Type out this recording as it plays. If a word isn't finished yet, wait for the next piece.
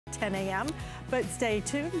10 a.m. But stay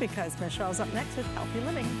tuned because Michelle's up next with Healthy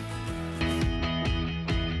Living.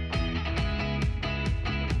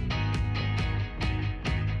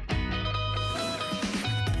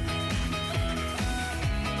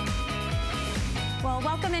 Well,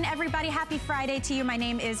 welcome in everybody. Happy Friday to you. My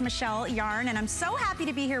name is Michelle Yarn, and I'm so happy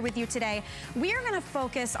to be here with you today. We are gonna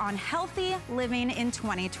focus on healthy living in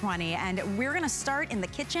 2020, and we're gonna start in the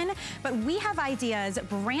kitchen, but we have ideas,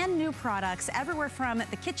 brand new products, everywhere from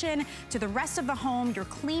the kitchen to the rest of the home, your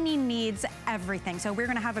cleaning needs, everything. So we're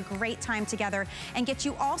gonna have a great time together and get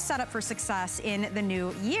you all set up for success in the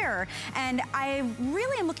new year. And I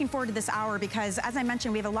really am looking forward to this hour because, as I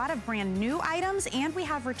mentioned, we have a lot of brand new items and we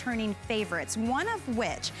have returning favorites. One of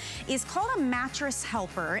which is called a mattress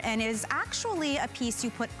helper, and is actually a piece you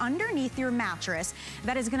put underneath your mattress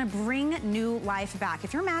that is gonna bring new life back.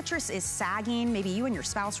 If your mattress is sagging, maybe you and your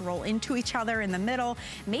spouse roll into each other in the middle,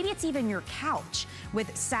 maybe it's even your couch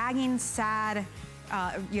with sagging, sad,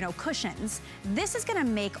 cushions. This is gonna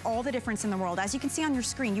make all the difference in the world. As you can see on your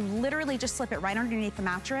screen, you literally just slip it right underneath the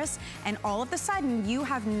mattress, and all of a sudden, you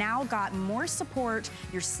have now got more support,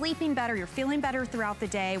 you're sleeping better, you're feeling better throughout the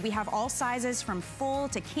day. We have all sizes from full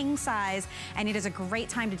to king size, and it is a great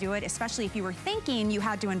time to do it, especially if you were thinking you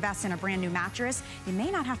had to invest in a brand new mattress. You may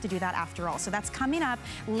not have to do that after all. So that's coming up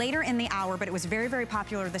later in the hour, but it was very, very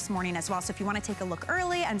popular this morning as well. So if you wanna take a look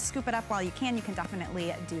early and scoop it up while you can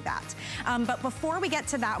definitely do that. But before we get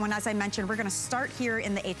to that one, as I mentioned, we're gonna start here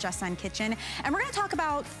in the HSN kitchen, and we're gonna talk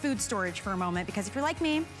about food storage for a moment, because if you're like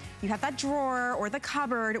me, you have that drawer or the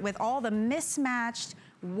cupboard with all the mismatched,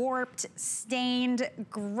 warped, stained,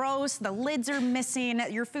 gross, the lids are missing,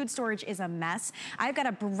 your food storage is a mess. I've got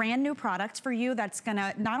a brand new product for you that's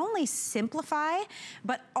gonna not only simplify,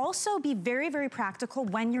 but also be very, very practical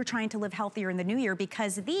when you're trying to live healthier in the new year,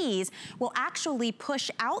 because these will actually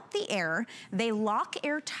push out the air, they lock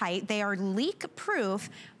airtight, they are leak-proof,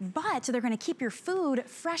 but they're gonna keep your food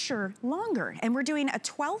fresher longer. And we're doing a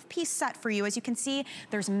 12-piece set for you. As you can see,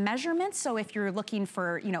 there's measurements, so if you're looking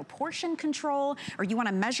for, portion control, or you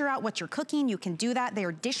wanna measure out what you're cooking, you can do that. They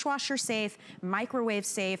are dishwasher safe, microwave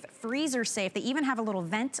safe, freezer safe. They even have a little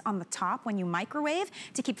vent on the top when you microwave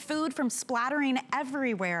to keep food from splattering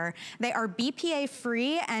everywhere. They are BPA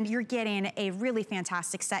free, and you're getting a really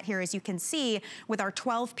fantastic set here, as you can see, with our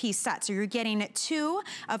 12-piece set. So you're getting 2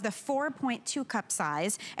 of the 4.2 cup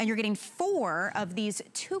size, and you're getting 4 of these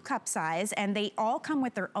 2 cup size, and they all come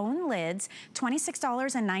with their own lids,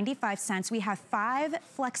 $26.95. We have 5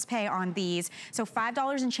 flex pay on these, so $5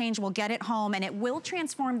 and change will get it home, and it will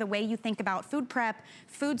transform the way you think about food prep,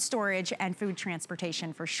 food storage, and food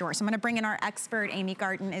transportation for sure. So I'm gonna bring in our expert. Amy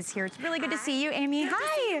Garten is here. It's really good to see you, Amy.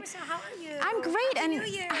 Hi. So how are you? I'm great. Happy and New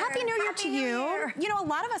Year. Happy New Year to you. You know, a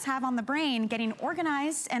lot of us have on the brain getting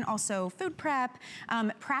organized and also food prep,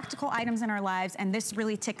 practical items in our lives, and this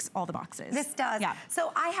really ticks all the boxes. This does. Yeah.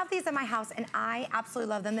 So I have these in my house, and I absolutely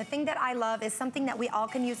love them. The thing that I love is something that we all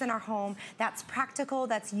can use in our home that's practical,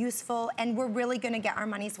 that's useful, and we're really gonna get our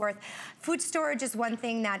money's worth. Food storage is one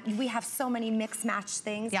thing that we have so many mix-match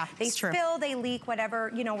things. Yeah, they it's true. spill, they leak, whatever,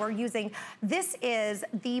 we're using. This is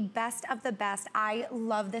the best of the best. I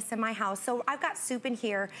love this in my house. So I've got soup in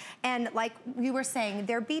here, and like we were saying,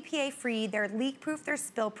 they're BPA free, they're leak-proof, they're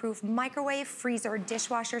spill-proof, microwave, freezer,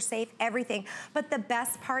 dishwasher safe, everything. But the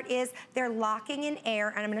best part is they're locking in air,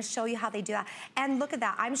 and I'm gonna show you how they do that. And look at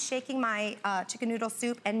that, I'm shaking my chicken noodle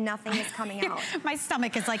soup and nothing is coming out. My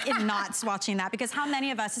stomach is like in knots watching that, because how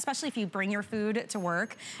many of us, especially if you bring your food to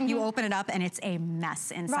work, you open it up and it's a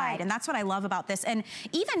mess inside. Right. And that's what I love about this. And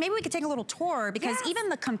even maybe we could take a little tour, because even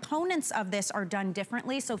the components of this are done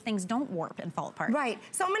differently, so things don't warp and fall apart. Right,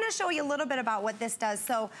 so I'm gonna show you a little bit about what this does.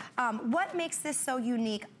 So what makes this so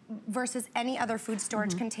unique versus any other food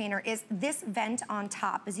storage container is this vent on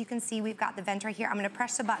top. As you can see, we've got the vent right here. I'm gonna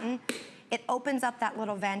press the button. It opens up that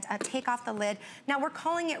little vent, take off the lid. Now we're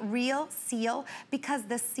calling it Real Seal because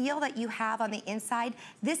the seal that you have on the inside,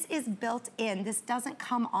 this is built in. This doesn't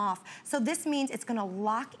come off. So this means it's gonna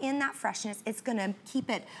lock in that freshness. It's gonna keep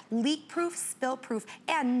it leak-proof, spill-proof,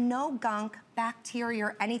 and no gunk, bacteria,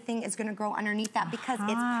 or anything is gonna grow underneath that because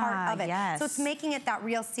it's part of it. Yes. So it's making it that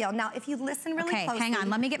real seal. Now if you listen really closely. Okay, hang on,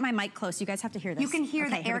 let me get my mic close. You guys have to hear this. You can hear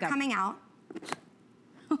the air coming out.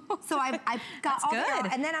 So I've got all the air,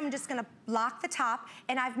 and then I'm just gonna lock the top,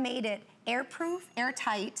 and I've made it airproof,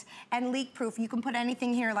 airtight, and leak-proof. You can put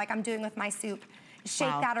anything here like I'm doing with my soup. shake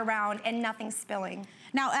that around, and nothing's spilling.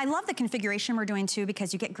 Now, I love the configuration we're doing too,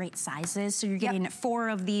 because you get great sizes. So you're getting 4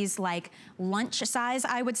 of these like lunch size,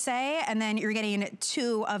 I would say, and then you're getting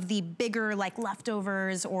 2 of the bigger like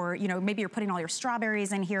leftovers, or you know, maybe you're putting all your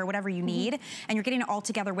strawberries in here, whatever you need, and you're getting it all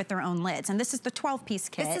together with their own lids. And this is the 12-piece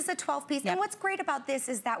kit. This is a 12-piece, and what's great about this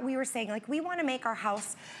is that we were saying, like, we want to make our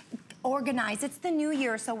house organized. It's the new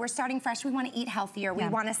year, so we're starting fresh. We want to eat healthier. We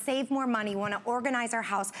want to save more money. We want to organize our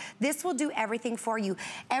house. This will do everything for you.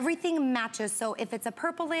 Everything matches. So if it's a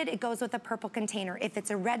purple lid, it goes with a purple container. If it's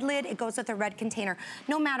a red lid, it goes with a red container.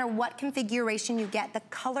 No matter what configuration you get, the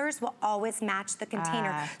colors will always match the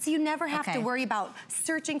container. So you never have to worry about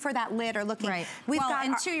searching for that lid or looking. We've got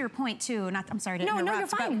and to your point too, I'm sorry to interrupt, you're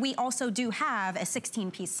fine. but we also do have a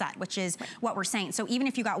 16-piece set, which is what we're saying. So even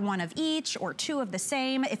if you got 1 of each or 2 of the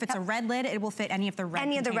same, if it's a red lid, it will fit any of the red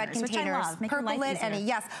containers, which I love. Make purple lid,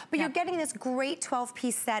 but you're getting this great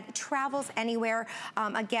 12-piece set. It travels anywhere.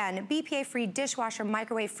 Again, BPA-free, dishwasher,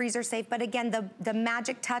 microwave, freezer safe. But again, the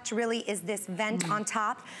magic touch really is this vent on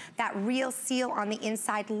top, that real seal on the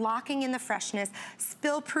inside, locking in the freshness,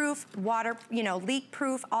 spill-proof, water, you know,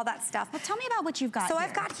 leak-proof, all that stuff. Well, tell me about what you've got here. So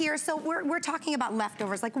I've got here, so we're talking about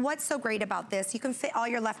leftovers. Like, what's so great about this? You can fit all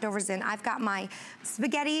your leftovers in. I've got my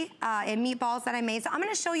spaghetti and meatballs that I made. So I'm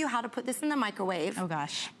gonna show you how to put this in the microwave. Oh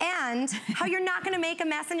gosh. And how you're not gonna make a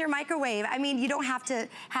mess in your microwave. I mean, you don't have to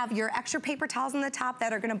have your extra paper towels on the top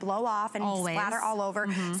that are gonna blow off and splatter all over.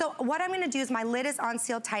 So what I'm gonna do is, my lid is on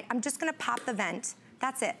sealed tight. I'm just gonna pop the vent.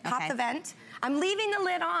 That's it, pop the vent. I'm leaving the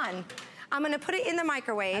lid on. I'm gonna put it in the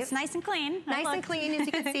microwave. It's nice and clean. Nice and clean, as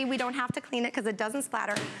you can see. We don't have to clean it because it doesn't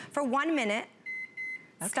splatter. For 1 minute,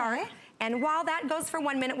 start. And while that goes for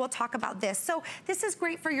 1 minute, we'll talk about this. So this is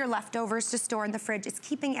great for your leftovers to store in the fridge. It's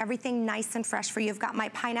keeping everything nice and fresh for you. I've got my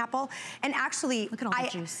pineapple. And actually, look at all the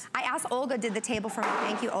juice. I asked Olga, did the table for me.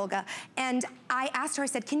 Thank you, Olga. And I asked her, I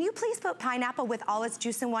said, can you please put pineapple with all its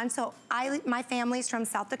juice in one? So my family's from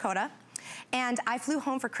South Dakota. And I flew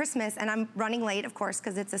home for Christmas, and I'm running late, of course,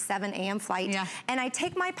 because it's a 7 a.m. flight. And I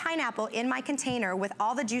take my pineapple in my container with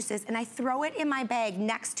all the juices, and I throw it in my bag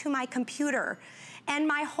next to my computer. And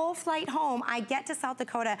my whole flight home, I get to South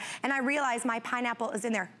Dakota, and I realize my pineapple is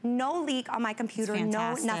in there. No leak on my computer,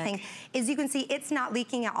 no nothing. As you can see, it's not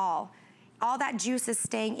leaking at all. All that juice is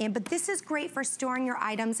staying in, but this is great for storing your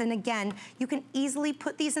items. And again, you can easily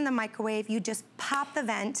put these in the microwave. You just pop the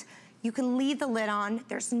vent. You can leave the lid on.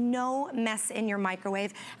 There's no mess in your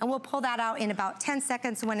microwave. And we'll pull that out in about 10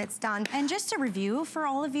 seconds when it's done. And just to review for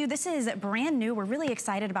all of you, this is brand new. We're really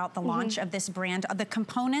excited about the launch of this brand. The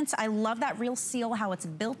components, I love that real seal, how it's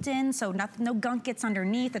built in, so no gunk gets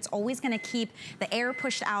underneath. It's always gonna keep the air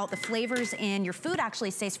pushed out, the flavors in. Your food actually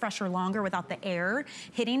stays fresher longer without the air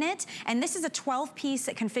hitting it. And this is a 12-piece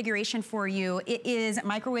configuration for you. It is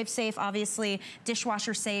microwave safe, obviously,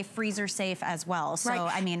 dishwasher safe, freezer safe as well. So,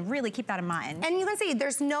 I mean, really keep that in mind. And you can see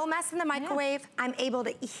there's no mess in the microwave. I'm able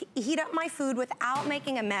to heat up my food without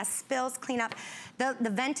making a mess, spills, clean up. The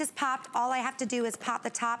vent is popped. All I have to do is pop the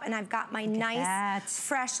top, and I've got my nice,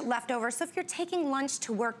 fresh leftovers. So if you're taking lunch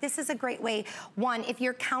to work, this is a great way. One, if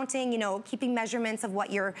you're counting, you know, keeping measurements of what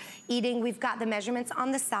you're eating, we've got the measurements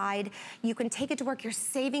on the side. You can take it to work. You're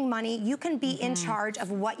saving money. You can be in charge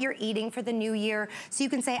of what you're eating for the new year. So you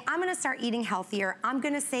can say, I'm gonna start eating healthier. I'm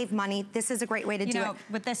gonna save money. This is a great way to do it.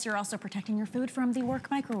 With this, you're also protecting your food from the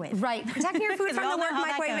work microwave. Right, protecting your food from the work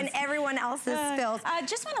microwave and everyone else's spills.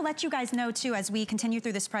 Just want to let you guys know too, as we continue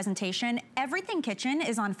through this presentation, Everything Kitchen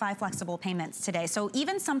is on 5 flexible payments today. So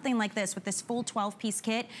even something like this with this full 12-piece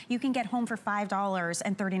kit, you can get home for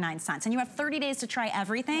 $5.39. And you have 30 days to try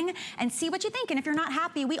everything and see what you think. And if you're not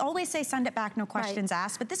happy, we always say send it back, no questions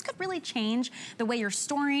asked. But this could really change the way you're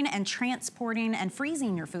storing and transporting and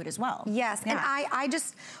freezing your food as well. Yes, and I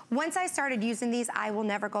just, once I started using these, I will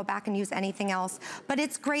never go back and use anything else. But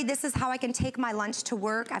it's great. This is how I can take my lunch to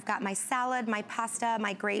work. I've got my salad, my pasta,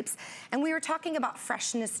 my grapes. And we were talking about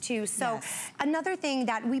freshness too. So another thing,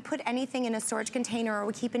 that we put anything in a storage container or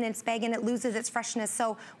we keep it in its bag and it loses its freshness.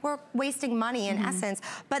 So we're wasting money in essence.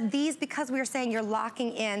 But these, because we were saying you're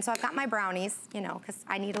locking in. So I've got my brownies, you know, because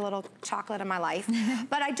I need a little chocolate in my life.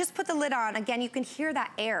 But I just put the lid on. Again, you can hear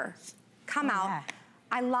that air come out.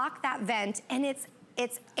 I lock that vent, and it's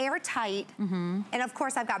airtight. And of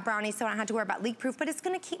course, I've got brownies, so I don't have to worry about leak proof, but it's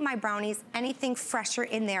gonna keep my brownies, anything fresher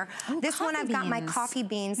in there. This one, I've got my coffee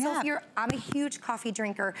beans. So if I'm a huge coffee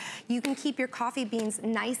drinker, you can keep your coffee beans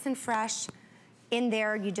nice and fresh in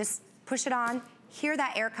there. You just push it on, hear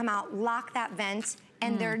that air come out, lock that vent,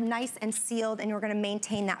 and they're nice and sealed, and you're gonna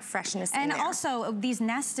maintain that freshness in there. And also, these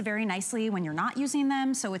nest very nicely when you're not using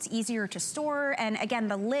them, so it's easier to store. And again,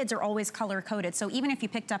 the lids are always color-coded, so even if you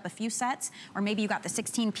picked up a few sets, or maybe you got the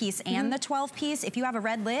 16-piece and the 12-piece, if you have a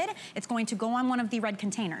red lid, it's going to go on one of the red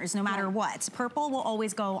containers, no matter what. Purple will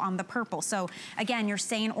always go on the purple. So again, you're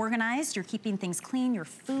staying organized, you're keeping things clean, your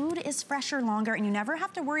food is fresher longer, and you never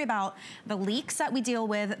have to worry about the leaks that we deal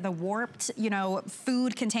with, the warped, you know,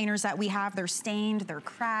 food containers that we have. They're stained, they're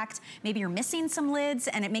cracked. Maybe you're missing some lids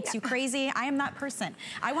and it makes you crazy. I am that person.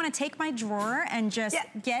 I want to take my drawer and just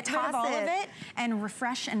get rid of all of it and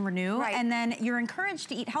refresh and renew. And then you're encouraged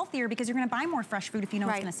to eat healthier because you're going to buy more fresh food if you know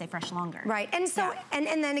it's going to stay fresh longer. And so,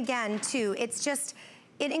 and then again, too, it's just,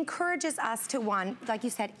 it encourages us to, one, like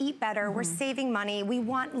you said, eat better. We're saving money. We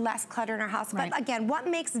want less clutter in our house. But again, what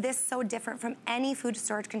makes this so different from any food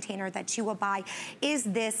storage container that you will buy is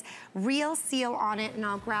this real seal on it. And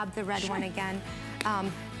I'll grab the red one again.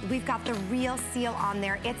 We've got the real seal on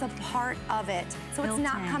there. It's a part of it. So it's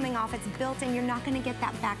not coming off. It's built in. You're not going to get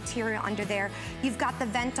that bacteria under there. You've got the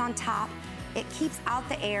vent on top. It keeps out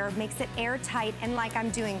the air, makes it airtight. And like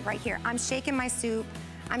I'm doing right here, I'm shaking my soup.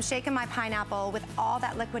 I'm shaking my pineapple with all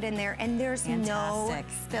that liquid in there, and there's no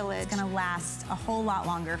spillage. It's gonna last a whole lot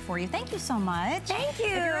longer for you. Thank you so much. Thank you.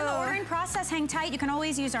 If you're in the ordering process, hang tight. You can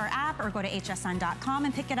always use our app or go to hsn.com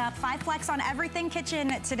and pick it up. 5 flex on everything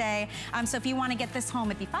kitchen today. So if you wanna get this home,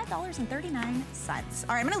 it'd be $5.39.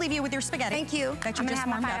 All right, I'm gonna leave you with your spaghetti. Thank you. That I'm gonna have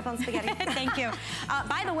my pineapple and spaghetti. Thank you.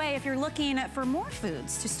 By the way, if you're looking for more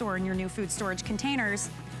foods to store in your new food storage containers,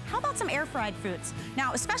 how about some air fried foods?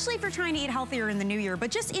 Now, especially if you're trying to eat healthier in the new year,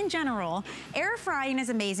 but just in general, air frying is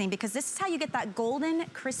amazing because this is how you get that golden,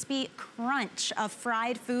 crispy crunch of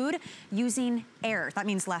fried food using air. That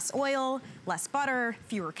means less oil, less butter,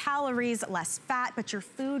 fewer calories, less fat, but your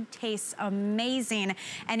food tastes amazing.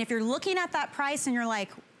 And if you're looking at that price and you're like,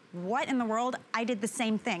 what in the world? I did the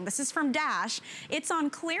same thing. This is from Dash. It's on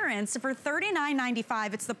clearance for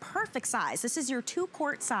 $39.95. It's the perfect size. This is your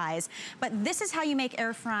 2-quart size, but this is how you make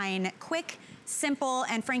air frying quick, simple,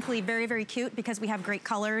 and frankly, very, very cute because we have great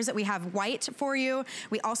colors. We have white for you.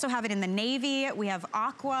 We also have it in the navy. We have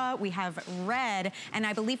aqua. We have red. And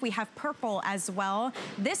I believe we have purple as well.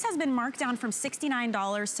 This has been marked down from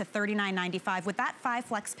 $69 to $39.95. With that 5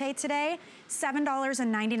 flex pay today,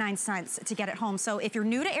 $7.99 to get it home. So if you're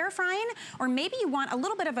new to air frying, or maybe you want a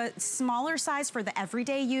little bit of a smaller size for the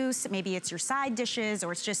everyday use, maybe it's your side dishes,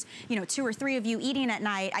 or it's just, you know, 2 or 3 of you eating at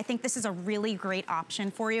night, I think this is a really great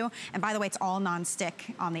option for you. And by the way, it's all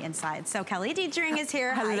non-stick on the inside. So Kelly Dietering is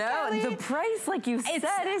here. Hello. Hi, Kelly. The price, like you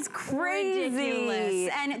said, is crazy.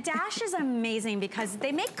 Ridiculous. And Dash is amazing because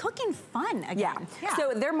they make cooking fun again. Yeah.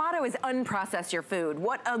 So their motto is unprocess your food.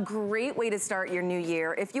 What a great way to start your new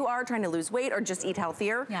year. If you are trying to lose weight or just eat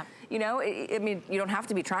healthier, you know, I mean, you don't have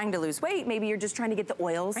to be trying to lose weight. Maybe you're just trying to get the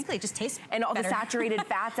oils. Frankly, it just tastes and all better. the saturated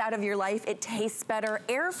fats out of your life. It tastes better.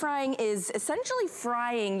 Air frying is essentially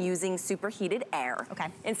frying using superheated air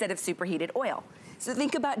instead of superheated oil. So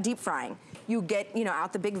think about deep frying. You get, you know,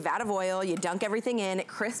 out the big vat of oil, you dunk everything in, it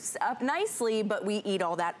crisps up nicely, but we eat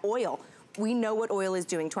all that oil. We know what oil is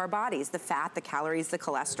doing to our bodies, the fat, the calories, the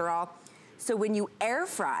cholesterol. So when you air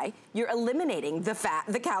fry, you're eliminating the fat,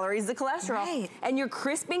 the calories, the cholesterol, and you're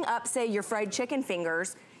crisping up, say, your fried chicken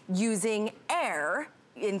fingers using air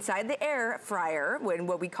inside the air fryer,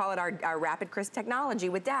 what we call it our rapid crisp technology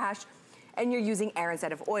with Dash, and you're using air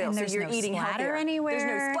instead of oil. And so you're eating healthier. Anywhere.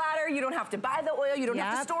 There's no splatter, you don't have to buy the oil, you don't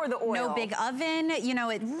have to store the oil. No big oven, you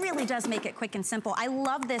know, it really does make it quick and simple. I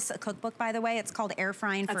love this cookbook, by the way. It's called Air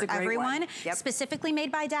Frying for Everyone, specifically made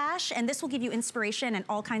by Dash, and this will give you inspiration and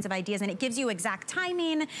all kinds of ideas, and it gives you exact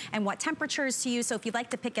timing and what temperatures to use, so if you'd like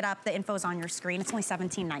to pick it up, the info's on your screen. It's only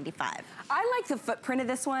 $17.95. I like the footprint of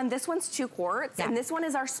this one. This one's 2 quarts, and this one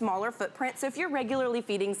is our smaller footprint, so if you're regularly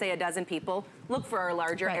feeding, say, a dozen people, look for our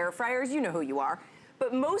larger air fryers. You know who you are.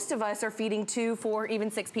 But most of us are feeding 2, 4, even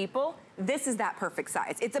 6 people. This is that perfect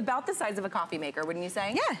size. It's about the size of a coffee maker, wouldn't you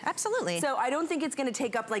say? Yeah, absolutely. So I don't think it's gonna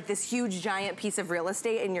take up like this huge giant piece of real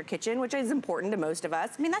estate in your kitchen, which is important to most of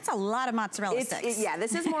us. I mean, that's a lot of mozzarella sticks. Yeah,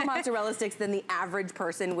 this is more mozzarella sticks than the average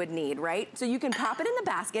person would need, right? So you can pop it in the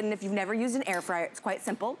basket, and if you've never used an air fryer, it's quite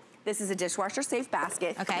simple. This is a dishwasher safe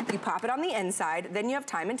basket. You pop it on the inside, then you have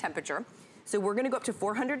time and temperature. So we're gonna go up to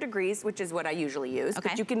 400 degrees, which is what I usually use,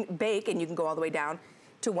 but you can bake and you can go all the way down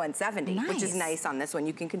to 170, which is nice on this one.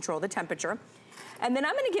 You can control the temperature. And then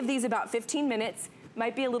I'm gonna give these about 15 minutes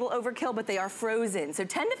might be a little overkill, but they are frozen. So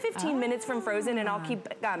 10 to 15 minutes from frozen, and I'll keep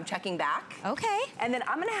checking back. Okay. And then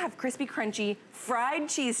I'm gonna have crispy, crunchy, fried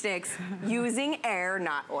cheese sticks using air,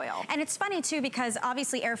 not oil. And it's funny too, because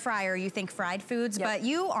obviously air fryer, you think fried foods, but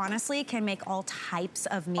you honestly can make all types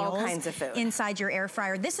of meals. All kinds of food. Inside your air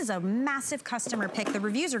fryer. This is a massive customer pick. The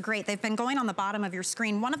reviews are great. They've been going on the bottom of your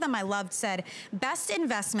screen. One of them I loved said, best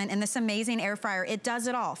investment in this amazing air fryer. It does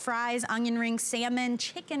it all. Fries, onion rings, salmon,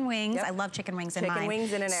 chicken wings. I love chicken wings in mine. Chicken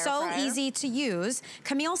wings in an air fryer. So easy to use.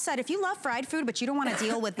 Camille said, if you love fried food, but you don't want to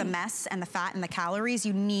deal with the mess and the fat and the calories,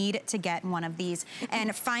 you need to get one of these.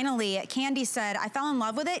 And finally, Candy said, I fell in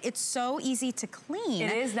love with it. It's so easy to clean.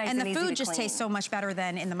 It is nice and easy to clean. And the food just tastes so much better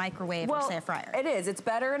than in the microwave or say a fryer. It is. It's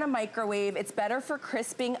better in a microwave. It's better for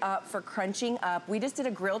crisping up, for crunching up. We just did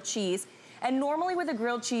a grilled cheese. And normally with a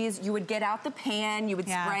grilled cheese, you would get out the pan, you would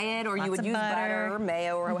spray it, or you would use butter or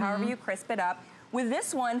mayo or however you crisp it up. With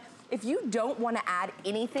this one, if you don't want to add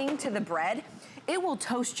anything to the bread, it will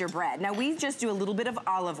toast your bread. Now we just do a little bit of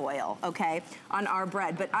olive oil, okay, on our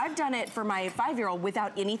bread, but I've done it for my 5-year-old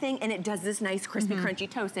without anything, and it does this nice crispy, crunchy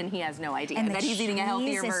toast, and he has no idea that he's eating a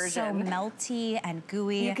healthier version. And the cheese is so melty and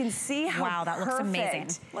gooey. You can see how that looks amazing.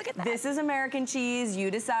 Look at that. This is American cheese. You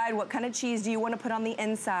decide what kind of cheese do you want to put on the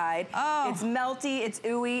inside. Oh. It's melty, it's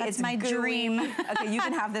ooey, it's my dream. Okay, you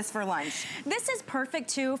can have this for lunch. This is perfect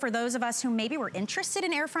too for those of us who maybe were interested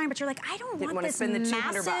in air frying, but you're like, I don't want this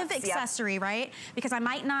massive accessory, right? Because I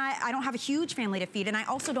don't have a huge family to feed, and I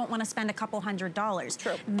also don't want to spend a couple $100s.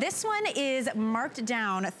 True. This one is marked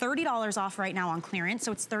down $30 off right now on clearance,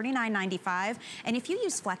 so it's $39.95. And if you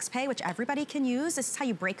use FlexPay, which everybody can use, this is how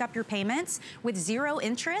you break up your payments with 0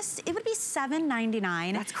 interest, it would be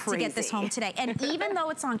 $7.99 to get this home today. And even though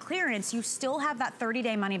it's on clearance, you still have that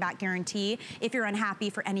 30-day money-back guarantee if you're unhappy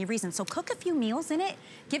for any reason. So cook a few meals in it,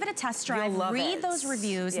 give it a test drive, read those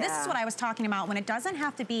reviews. This is what I was talking about when it doesn't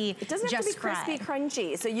have to be just crispy,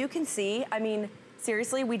 crunchy. So you can see, I mean,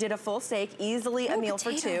 seriously, we did a full steak, easily a meal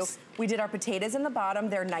for 2. We did our potatoes in the bottom.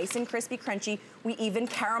 They're nice and crispy, crunchy. We even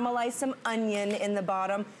caramelized some onion in the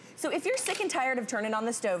bottom. So if you're sick and tired of turning on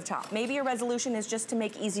the stovetop, maybe your resolution is just to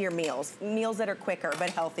make easier meals that are quicker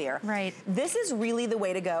but healthier. Right. This is really the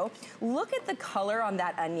way to go. Look at the color on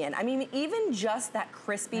that onion. I mean, even just that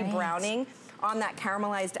crispy browning on that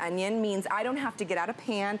caramelized onion means I don't have to get out a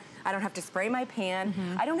pan, I don't have to spray my pan,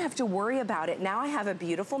 I don't have to worry about it. Now I have a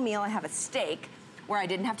beautiful meal, I have a steak where I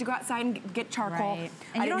didn't have to go outside and get charcoal. Right.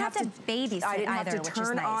 And you don't have to babysit I didn't either, have to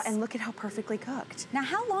turn on, and look at how perfectly cooked. Now,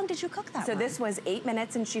 how long did you cook that So this was 8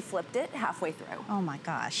 minutes, and she flipped it halfway through. Oh my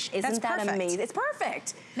gosh. Isn't that amazing? It's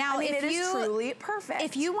perfect. Now, I mean, it is truly perfect.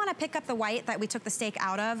 If you want to pick up the white that we took the steak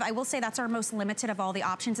out of, I will say that's our most limited of all the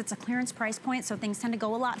options. It's a clearance price point, so things tend to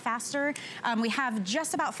go a lot faster. We have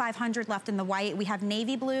just about 500 left in the white. We have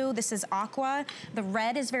navy blue. This is aqua. The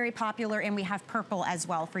red is very popular, and we have purple as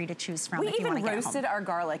well for you to choose from if you want to get home. We even roasted our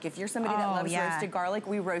garlic. If you're somebody that loves roasted garlic,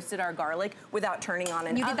 we roasted our garlic without turning on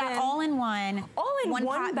an oven. You did that all in one. All in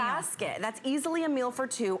one basket. That's easily a meal for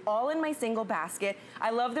 2, all in my single basket.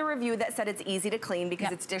 I love the review that said it's easy to clean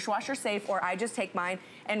because it's dishwasher safe, or I just take mine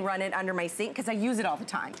and run it under my sink because I use it all the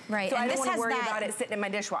time. Right. So I don't want to worry about it sitting in my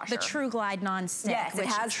dishwasher. The True Glide non-stick, which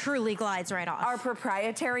truly glides right off. Our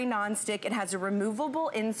proprietary non-stick. It has a removable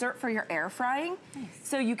insert for your air frying. Nice.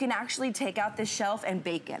 So you can actually take out the shelf and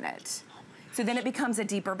bake in it. So then it becomes a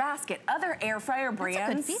deeper basket. Other air fryer brands—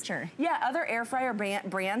 That's a good feature. Yeah, other air fryer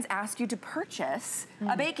brands ask you to purchase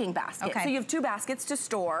a baking basket. Okay. So you have 2 baskets to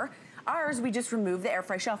store. Ours, we just remove the air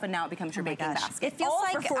fry shelf, and now it becomes your baking basket. It feels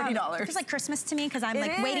like for $40. It feels like Christmas to me because I'm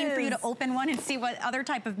like waiting for you to open one and see what other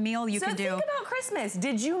type of meal you can do. So think about Christmas.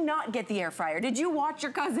 Did you not get the air fryer? Did you watch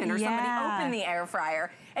your cousin or somebody open the air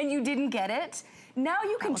fryer and you didn't get it? Now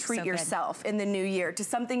you can treat yourself in the new year to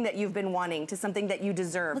something that you've been wanting, to something that you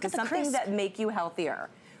deserve, to something that make you healthier.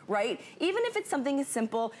 Right? Even if it's something as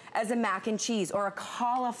simple as a mac and cheese or a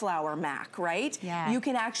cauliflower mac, right? Yeah. You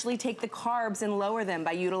can actually take the carbs and lower them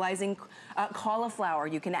by utilizing cauliflower.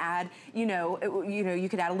 You can add, you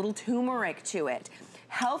could add a little turmeric to it.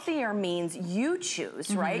 Healthier means you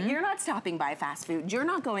choose, right? You're not stopping by fast food. You're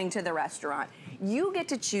not going to the restaurant. You get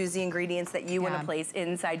to choose the ingredients that you want to place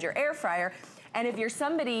inside your air fryer. And if you're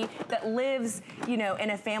somebody that lives, in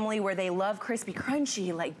a family where they love crispy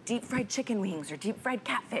crunchy, like deep fried chicken wings or deep fried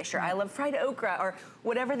catfish, or I love fried okra, or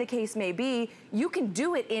whatever the case may be, you can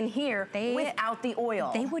do it in here without the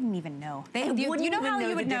oil. They wouldn't even know. You know how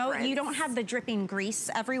you would know? You don't have the dripping grease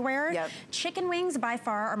everywhere. Yep. Chicken wings by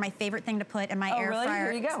far are my favorite thing to put in my air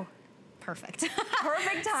fryer. Here you go. Perfect.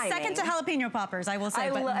 Perfect timing. Second to jalapeno poppers, I will say.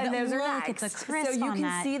 And those are next. It's a crisp so you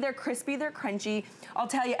can see they're crispy, they're crunchy. I'll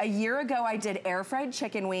tell you, a year ago I did air fried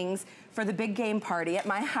chicken wings for the big game party at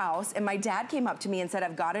my house, and my dad came up to me and said,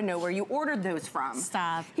 I've got to know where you ordered those from.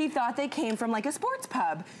 Stop. He thought they came from like a sports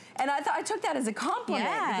pub. And I took that as a compliment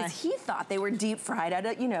because he thought they were deep fried at a,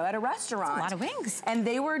 at a restaurant. That's a lot of wings. And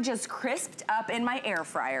they were just crisped up in my air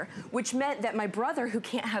fryer, which meant that my brother, who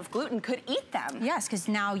can't have gluten, could eat them. Yes, because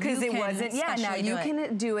now you can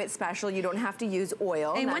can do it special. You don't have to use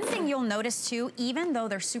oil. And one thing you'll notice too, even though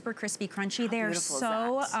they're super crispy, crunchy, they're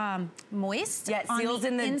so moist on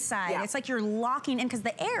the inside. Yeah. It's like you're locking in because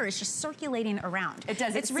the air is just circulating around. It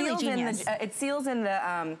does. It's really genius. It seals in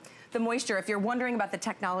the moisture. If you're wondering about the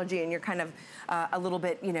technology and you're kind of a little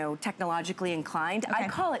bit, technologically inclined, I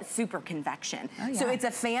call it super convection. Oh, yeah. So it's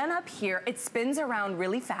a fan up here, it spins around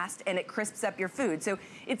really fast and it crisps up your food. So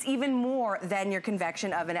it's even more than your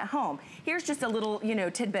convection oven at home. Here's just a little,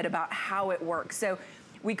 tidbit about how it works. So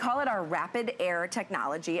we call it our rapid air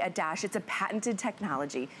technology at Dash. It's a patented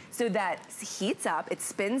technology. So that heats up, it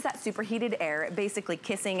spins that superheated air, basically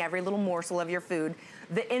kissing every little morsel of your food,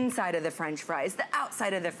 the inside of the French fries, the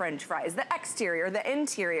outside of the French fries, the exterior, the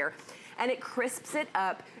interior, and it crisps it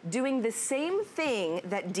up, doing the same thing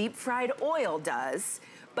that deep fried oil does,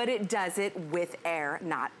 but it does it with air,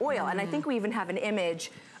 not oil. And I think we even have an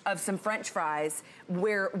image of some French fries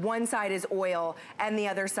where one side is oil and the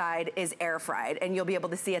other side is air fried. And you'll be able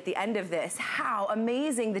to see at the end of this how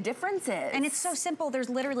amazing the difference is. And it's so simple, there's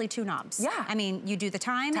literally 2 knobs. Yeah. I mean, you do the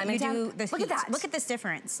time you do the heat. Look at that. Look at this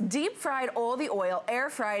difference. Deep fried all the oil, air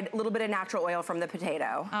fried a little bit of natural oil from the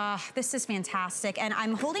potato. This is fantastic. And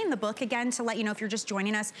I'm holding the book again to let you know if you're just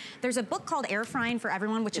joining us. There's a book called Air Frying for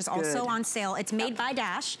Everyone, which is also on sale. It's made by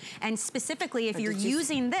Dash. And specifically, if you're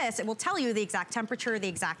using this, it will tell you the exact temperature, the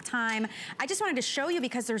exact time. I just wanted to show you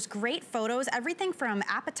because there's great photos, everything from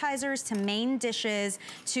appetizers to main dishes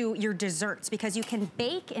to your desserts, because you can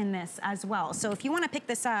bake in this as well. So if you want to pick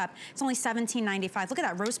this up, it's only $17.95. Look at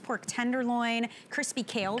that, roast pork tenderloin, crispy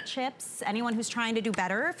kale chips. Anyone who's trying to do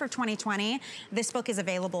better for 2020, this book is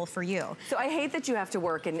available for you. So I hate that you have to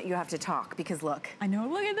work and you have to talk because look. I know,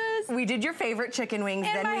 look at this. We did your favorite chicken wings,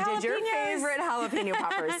 and then we did your favorite jalapeno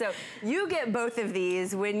poppers. So you get both of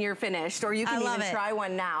these when you're finished, or you can even try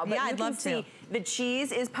one now. But I'd love to. The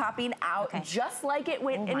cheese is popping out just like it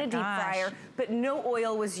went in a deep fryer, but no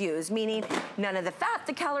oil was used, meaning none of the fat,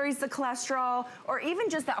 the calories, the cholesterol, or even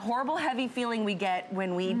just that horrible heavy feeling we get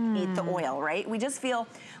when we eat the oil, right? We just feel,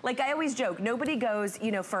 like I always joke, nobody goes,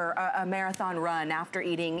 for a marathon run after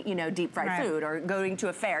eating, deep fried food or going to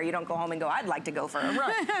a fair. You don't go home and go, I'd like to go for a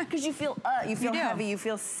run. Because you feel heavy, you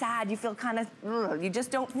feel sad, you feel kind of, you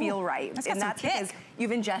just don't feel right. And that's because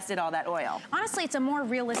you've ingested all that oil. Honestly, it's a more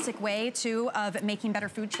realistic way, too, of making better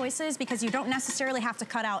food choices because you don't necessarily have to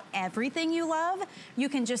cut out everything you love. You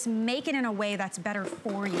can just make it in a way that's better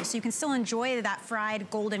for you. So you can still enjoy that fried,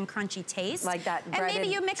 golden, crunchy taste. Like that breaded And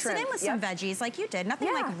maybe you mix shrimp. it in with some veggies like you did.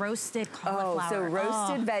 Nothing like roasted cauliflower. Oh, so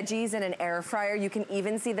roasted veggies in an air fryer. You can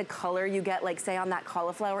even see the color you get, like say on that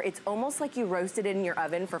cauliflower. It's almost like you roasted it in your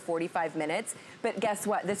oven for 45 minutes. But guess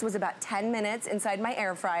what? This was about 10 minutes inside my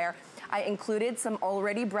air fryer. I included some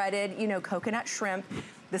already breaded, coconut shrimp.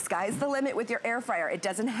 The sky's the limit with your air fryer. It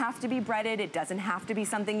doesn't have to be breaded. It doesn't have to be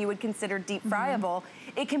something you would consider deep fryable.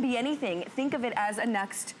 It can be anything. Think of it as a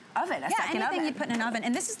next oven, a second anything oven. you put in an oven.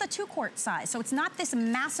 And this is the 2-quart size, so it's not this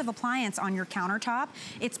massive appliance on your countertop.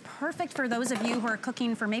 It's perfect for those of you who are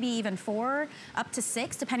cooking for maybe even 4 up to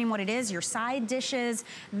 6, depending what it is, your side dishes.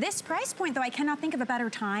 This price point, though, I cannot think of a better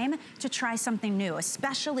time to try something new,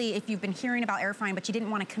 especially if you've been hearing about air frying, but you didn't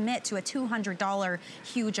want to commit to a $200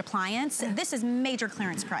 huge appliance. This is major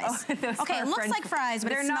clearance price. Okay, it looks like fries,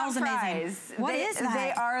 but it smells amazing. What is that?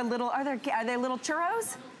 They are little, are they little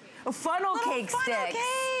churros? Oh, funnel cake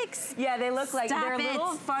sticks. Yeah, they look like they're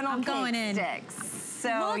little funnel cake sticks.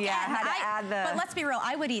 So yeah, I had to add the. But let's be real,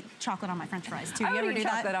 I would eat chocolate on my French fries too. I would eat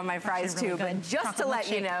chocolate on my fries too, but just to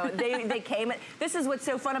let you know, they came. This is what's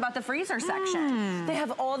so fun about the freezer section. They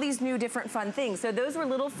have all these new different fun things. So those were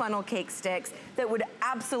little funnel cake sticks that would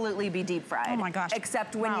absolutely be deep fried. Oh my gosh!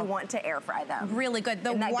 Except when you want to air fry them. Really good.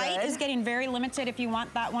 The white is getting very limited if you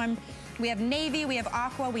want that one. We have navy, we have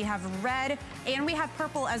aqua, we have red, and we have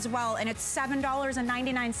purple as well, and it's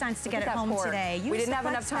 $7.99 to get it home today. We didn't have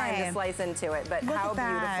enough time to slice into it, but how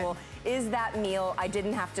beautiful is that meal? I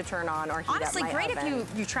didn't have to turn on or heat up my oven. Honestly, great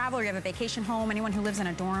if you travel or you have a vacation home, anyone who lives in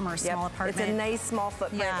a dorm or a small apartment. It's a nice small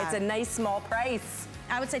footprint. It's a nice small price.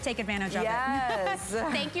 I would say take advantage of it.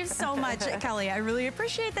 Thank you so much, Kelly. I really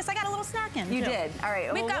appreciate this. I got a little snack in. You did. All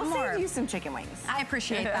right. We've got more. Save you some chicken wings. I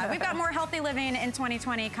appreciate that. We've got more healthy living in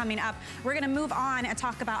 2020 coming up. We're going to move on and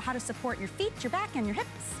talk about how to support your feet, your back, and your hips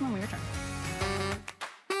when we return.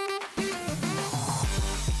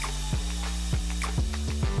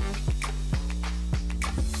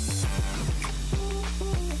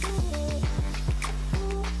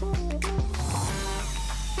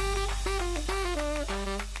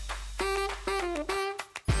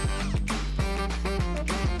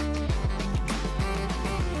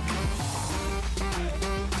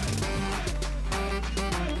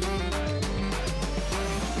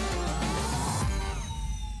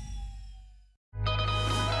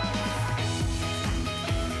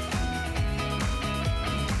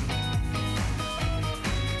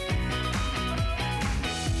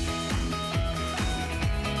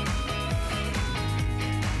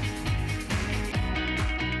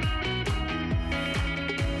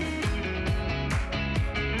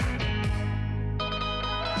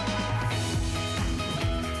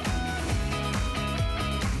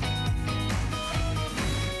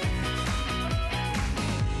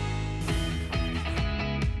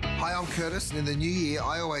 Curtis, and in the new year,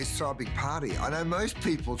 I always throw a big party. I know most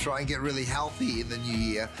people try and get really healthy in the new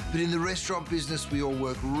year, but in the restaurant business, we all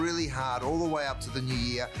work really hard all the way up to the new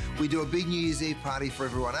year. We do a big New Year's Eve party for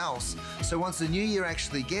everyone else. So once the new year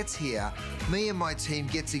actually gets here, me and my team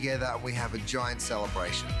get together and we have a giant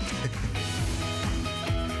celebration.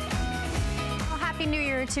 Happy New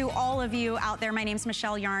Year to all of you out there. My name's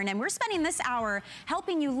Michelle Yarn, and we're spending this hour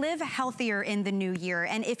helping you live healthier in the new year.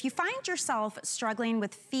 And if you find yourself struggling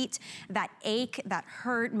with feet that ache, that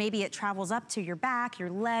hurt, maybe it travels up to your back,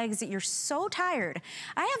 your legs, you're so tired,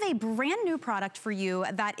 I have a brand new product for you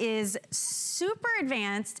that is super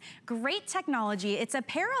advanced, great technology. It's a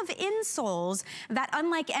pair of insoles that,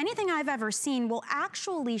 unlike anything I've ever seen, will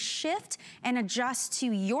actually shift and adjust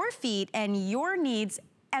to your feet and your needs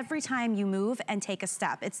every time you move and take a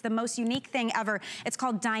step. It's the most unique thing ever. It's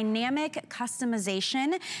called dynamic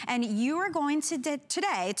customization, and you are going to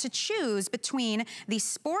today to choose between the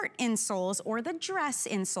sport insoles or the dress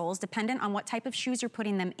insoles, dependent on what type of shoes you're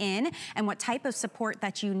putting them in and what type of support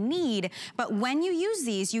that you need. But when you use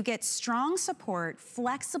these, you get strong support,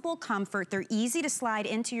 flexible comfort. They're easy to slide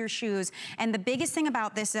into your shoes. And the biggest thing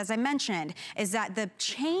about this, as I mentioned, is that the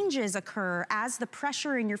changes occur as the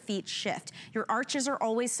pressure in your feet shift. Your arches are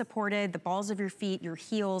always supported, the balls of your feet, your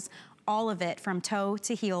heels, all of it from toe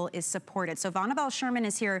to heel is supported. So Vonabelle Sherman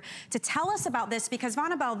is here to tell us about this, because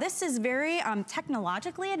Vonabelle, this is very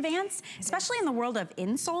technologically advanced, especially in the world of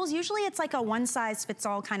insoles. Usually it's like a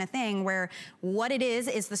one-size-fits-all kind of thing where what it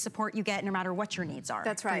is the support you get no matter what your needs are.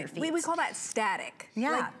 That's right. For your feet. We call that static.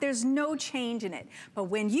 Yeah. Like, there's no change in it. But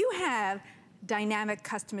when you have dynamic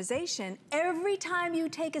customization, every time you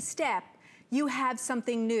take a step, you have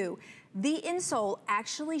something new. The insole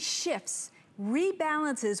actually shifts,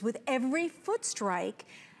 rebalances with every foot strike.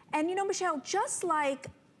 And you know, Michelle, just like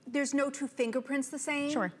there's no two fingerprints the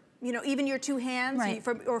same. Sure. You know, even your two hands, right,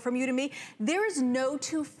 or from you to me, there is no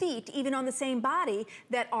two feet, even on the same body,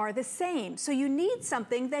 that are the same. So you need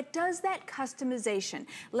something that does that customization.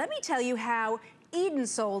 Let me tell you how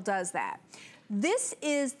Edensole does that. This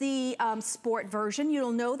is the sport version.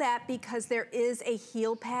 You'll know that because there is a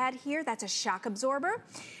heel pad here. That's a shock absorber.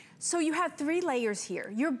 So you have 3 layers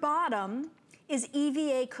here. Your bottom is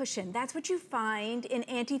EVA cushion. That's what you find in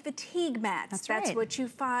anti-fatigue mats. That's what you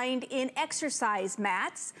find in exercise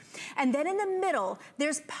mats. And then in the middle,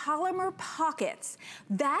 there's polymer pockets.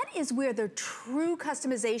 That is where the true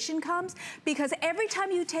customization comes, because every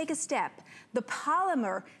time you take a step, the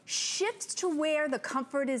polymer shifts to where the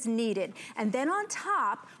comfort is needed. And then on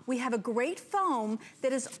top, we have a great foam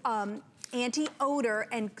that is anti-odor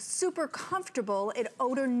and super comfortable at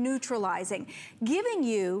odor neutralizing, giving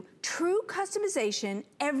you true customization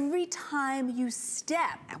every time you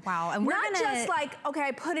step. Wow, and we're not just like, okay,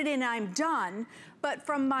 I put it in, I'm done, but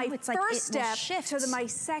from my first step to my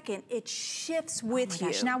second, it shifts with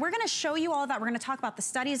you. Now we're gonna show you all that. We're gonna talk about the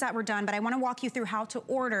studies that were done, but I wanna walk you through how to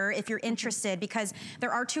order if you're interested, because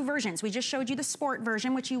there are 2 versions. We just showed you the sport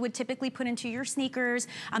version, which you would typically put into your sneakers.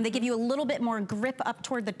 They give you a little bit more grip up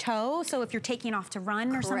toward the toe, so if you're taking off to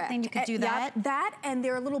run or something, you could do that. Yep, that, and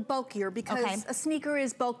they're a little bulkier because a sneaker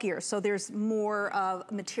is bulkier, so there's more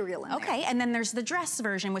material in there. Okay, and then there's the dress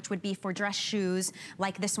version, which would be for dress shoes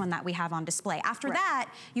like this one that we have on display. After that,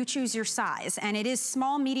 you choose your size, and it is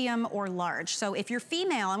small, medium, or large. So if you're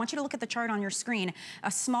female, I want you to look at the chart on your screen.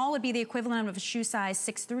 A small would be the equivalent of a shoe size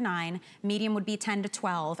 6 through 9, medium would be 10 to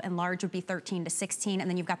 12, and large would be 13 to 16, and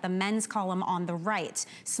then you've got the men's column on the right.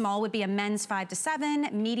 Small would be a men's 5 to 7,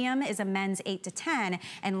 medium is a men's 8 to 10,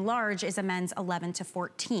 and large is a men's 11 to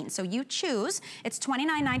 14. So you choose. It's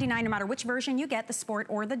 $29.99 no matter which version you get, the sport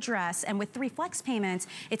or the dress, and with 3 flex payments,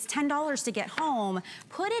 it's $10 to get home.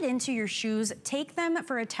 Put it into your shoes, take them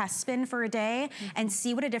for a test spin for a day, and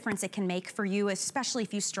see what a difference it can make for you, especially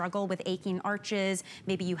if you struggle with aching arches,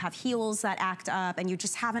 maybe you have heels that act up, and you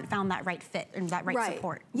just haven't found that right fit and that right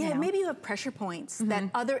support. Yeah, you know? maybe you have pressure points that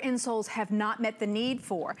other insoles have not met the need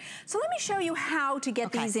for. So let me show you how to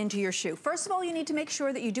get these into your shoe. First of all, you need to make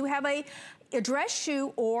sure that you do have a dress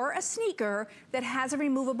shoe or a sneaker that has a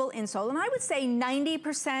removable insole. And I would say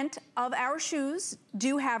 90% of our shoes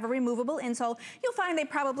do have a removable insole. You'll find they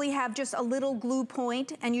probably have just a little glue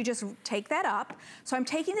point, and you just take that up. So I'm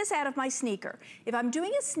taking this out of my sneaker. If I'm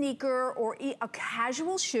doing a sneaker or a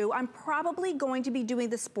casual shoe, I'm probably going to be doing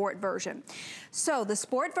the sport version. So the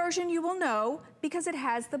sport version you will know because it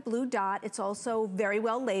has the blue dot. It's also very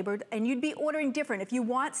well labeled, and you'd be ordering different. If you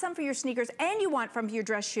want some for your sneakers and you want from your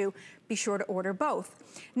dress shoe, be sure to order both.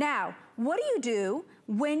 Now, what do you do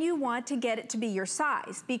when you want to get it to be your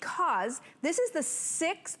size? Because this is the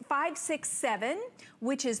 5, 6, 7,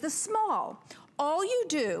 which is the small. all you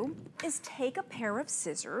do is take a pair of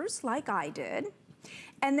scissors, like I did,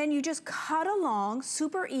 and then you just cut along,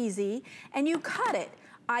 super easy, and you cut it.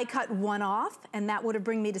 I cut one off, and that would have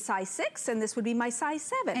bring me to size 6, and this would be my size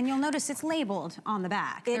 7. And you'll notice it's labeled on the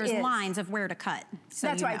back. There's lines of where to cut. So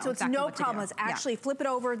that's right, so it's no problem. It's actually flip it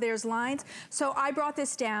over, there's lines. So I brought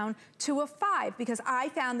this down to a 5 because I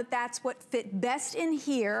found that that's what fit best in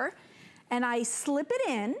here, and I slip it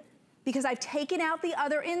in because I've taken out the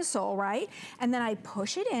other insole, right? And then I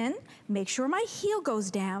push it in, make sure my heel goes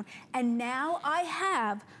down, and now I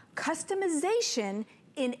have customization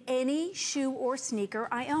in any shoe or sneaker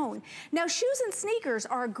I own. Now, shoes and sneakers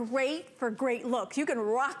are great for great looks. You can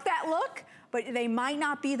rock that look, but they might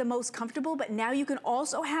not be the most comfortable, but now you can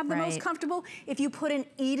also have the most comfortable if you put an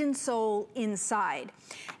Eden sole inside.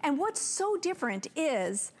 And what's so different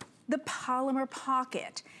is the polymer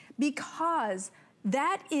pocket, because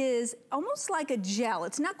that is almost like a gel.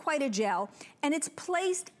 It's not quite a gel, and it's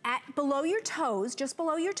placed at below your toes, just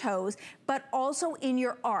below your toes, but also in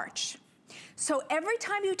your arch. So every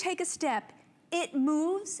time you take a step, it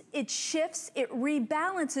moves, it shifts, it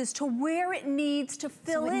rebalances to where it needs to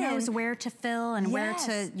fill in. So it knows where to fill and where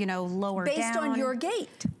to, you know, lower down. Based on your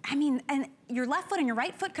gait. I mean, and your left foot and your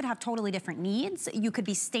right foot could have totally different needs. You could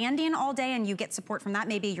be standing all day and you get support from that.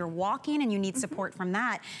 Maybe you're walking and you need support from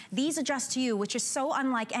that. These adjust to you, which is so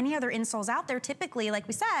unlike any other insoles out there. Typically, like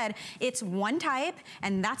we said, it's one type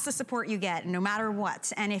and that's the support you get no matter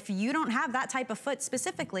what. And if you don't have that type of foot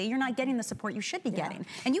specifically, you're not getting the support you should be getting.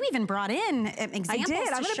 And you even brought in examples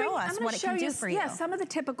to show us what it can do for you. Yeah, some of the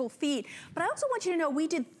typical feet. But I also want you to know we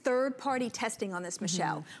did third-party testing on this,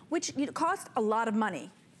 Michelle, which cost a lot of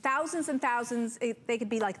money. Thousands and thousands, they could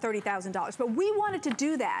be like $30,000. But we wanted to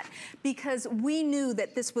do that because we knew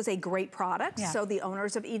that this was a great product. So the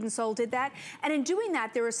owners of Eden Sole did that. And in doing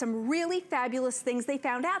that, there were some really fabulous things they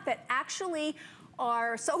found out that actually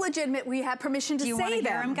are so legitimate we have permission to say them. Do you want to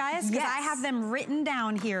hear them, guys? Because I have them written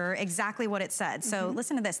down here exactly what it said. So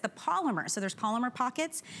listen to this. The polymer, so there's polymer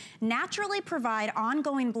pockets, naturally provide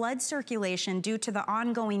ongoing blood circulation due to the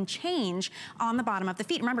ongoing change on the bottom of the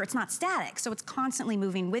feet. Remember, it's not static, so it's constantly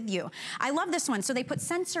moving with you. I love this one. So they put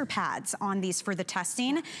sensor pads on these for the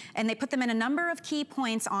testing, and they put them in a number of key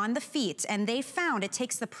points on the feet, and they found it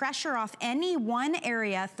takes the pressure off any one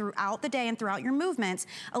area throughout the day and throughout your movements,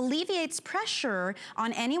 alleviates pressure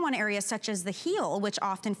on any one area such as the heel, which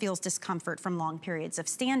often feels discomfort from long periods of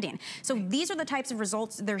standing. So these are the types of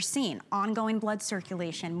results they're seeing. Ongoing blood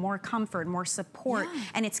circulation, more comfort, more support,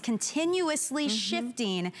 and it's continuously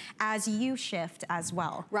shifting as you shift as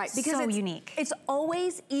well. Right, because so it's unique. It's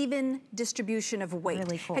always even distribution of weight.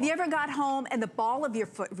 Really cool. Have you ever got home and the ball of your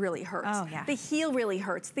foot really hurts? Oh, yeah. The heel really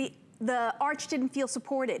hurts. The arch didn't feel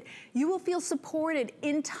supported. You will feel supported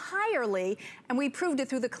entirely, and we proved it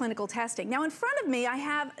through the clinical testing. Now in front of me, I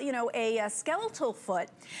have, you know, a skeletal foot.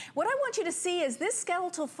 What I want you to see is this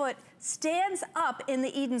skeletal foot stands up in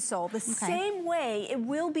the Eden Sole the same way it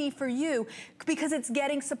will be for you because it's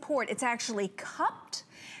getting support. It's actually cupped.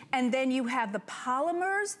 And then you have the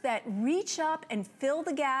polymers that reach up and fill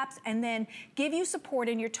the gaps and then give you support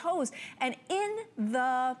in your toes. And in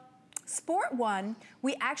the Sport one,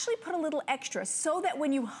 we actually put a little extra so that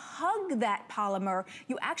when you hug that polymer,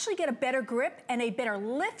 you actually get a better grip and a better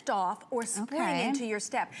lift off or spring into your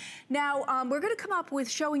step. Now, we're gonna come up with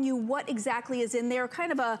showing you what exactly is in there,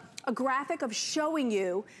 kind of a graphic of showing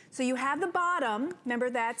you. So you have the bottom, remember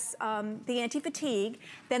that's the anti-fatigue,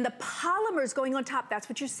 then the polymers going on top, that's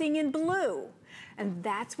what you're seeing in blue. And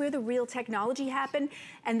that's where the real technology happened.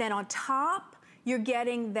 And then on top, you're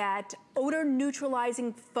getting that odor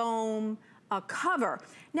neutralizing foam cover.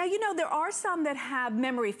 Now, you know, there are some that have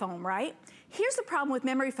memory foam, right? Here's the problem with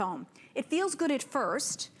memory foam. It feels good at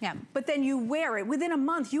first, but then you wear it. Within a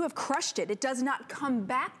month, you have crushed it. It does not come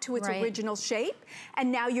back to its original shape,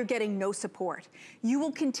 and now you're getting no support. You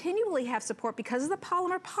will continually have support because of the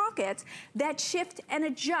polymer pockets that shift and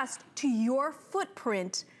adjust to your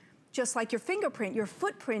footprint, just like your fingerprint, your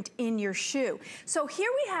footprint in your shoe. So here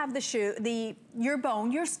we have the shoe, your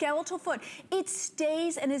bone, your skeletal foot. It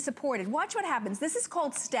stays and is supported. Watch what happens. This is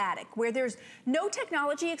called static, where there's no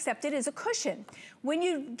technology except it is a cushion. When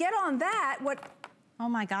you get on that, oh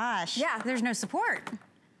my gosh. There's no support.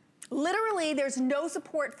 Literally, there's no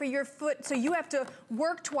support for your foot, so you have to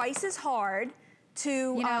work twice as hard to,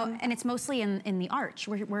 you know, and it's mostly in the arch,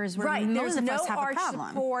 whereas most of us have a problem. There's no arch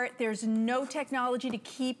support, there's no technology to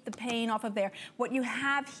keep the pain off of there. What you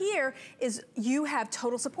have here is you have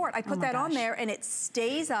total support. I put that on there and it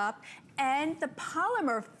stays up, and the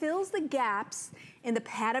polymer fills the gaps in the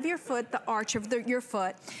pad of your foot, the arch of your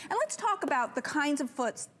foot. And let's talk about the kinds of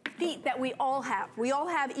feet that we all have. We all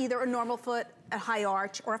have either a normal foot, a high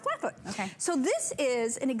arch, or a flat foot. Okay. So this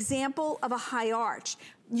is an example of a high arch.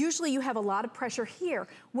 Usually you have a lot of pressure here.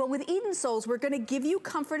 Well, with Eden Soles, we're gonna give you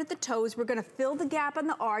comfort at the toes, we're gonna fill the gap in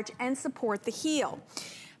the arch and support the heel.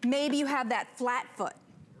 Maybe you have that flat foot,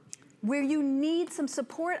 where you need some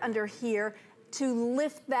support under here to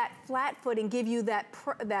lift that flat foot and give you that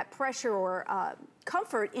pressure or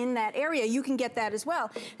comfort in that area. You can get that as well.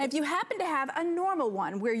 And if you happen to have a normal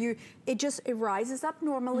one where it rises up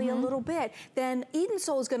normally a little bit, then Eden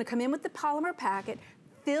Sole is going to come in with the polymer packet,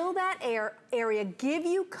 fill that area, give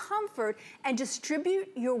you comfort, and distribute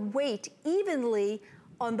your weight evenly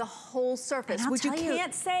on the whole surface, which you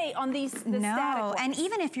can't say on the static ones. And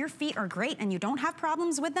even if your feet are great and you don't have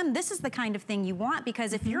problems with them, this is the kind of thing you want,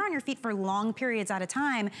 because if you're on your feet for long periods at a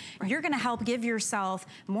time, you're gonna help give yourself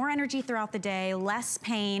more energy throughout the day, less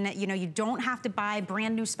pain. You know, you don't have to buy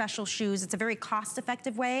brand new special shoes. It's a very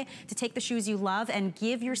cost-effective way to take the shoes you love and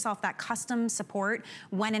give yourself that custom support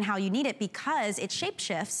when and how you need it, because it shape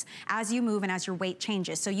shifts as you move and as your weight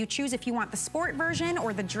changes. So you choose if you want the sport version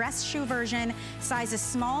or the dress shoe version.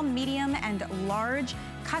 Sizes small, medium, and large,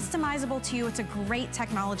 customizable to you. It's a great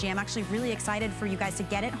technology. I'm actually really excited for you guys to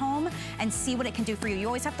get it home and see what it can do for you. You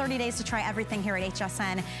always have 30 days to try everything here at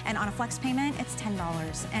HSN, and on a flex payment, it's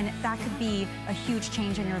 $10. And that could be a huge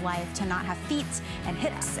change in your life, to not have feet and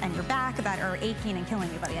hips and your back that are aching and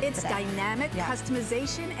killing you by the end of the day. It's dynamic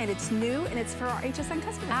customization, and it's new, and it's for our HSN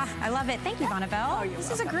customers. I love it. Thank you, Bonnabelle. Oh, you're this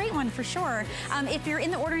welcome. is a great one for sure. If you're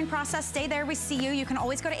in the ordering process, stay there. We see you. You can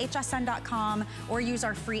always go to hsn.com or use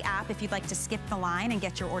our free app if you'd like to skip the line and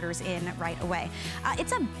get your orders in right away.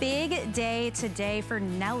 It's a big day today for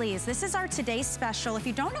Nellie's. This is our Today Special. If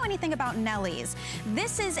you don't know anything about Nellie's,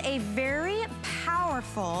 this is a very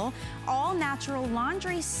powerful all-natural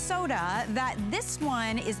laundry soda. This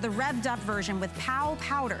one is the revved up version with Pow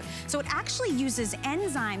powder. So it actually uses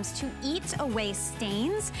enzymes to eat away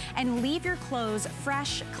stains and leave your clothes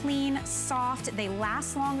fresh, clean, soft. They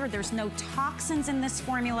last longer. There's no toxins in this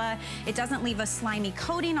formula. It doesn't leave a slimy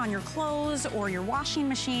coating on your clothes or your washing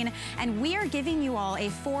machine. And we are giving you all a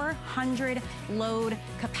 400 load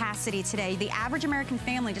capacity today. The average American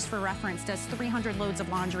family, just for reference, does 300 loads of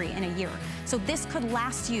laundry in a year. So this could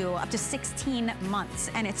last you up to 16 months,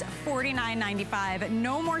 and it's $49.95.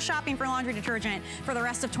 No more shopping for laundry detergent for the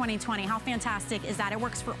rest of 2020. How fantastic is that? It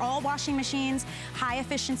works for all washing machines, high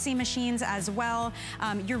efficiency machines as well.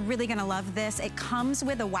 You're really gonna love this. It comes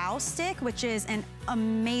with a Wow Stick, which is an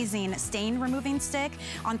amazing stain removing stick.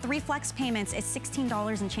 On 3 flex payments, it's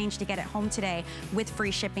 $16 and change to get it home today with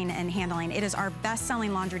free shipping and handling. It is our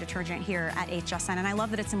best-selling laundry detergent here at HSN, and I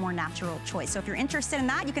love that it's a more natural choice. So if you're interested in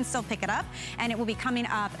that, you can still pick it up, and it will be coming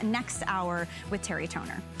up next hour with Terry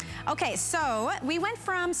Toner. Okay, so we went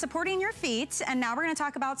from supporting your feet, and now we're gonna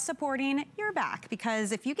talk about supporting your back,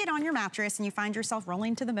 because if you get on your mattress and you find yourself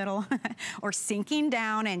rolling to the middle or sinking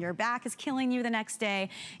down and your back is killing you the next day,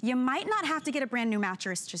 you might not have to get a brand new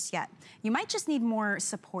mattress just yet. You might just need more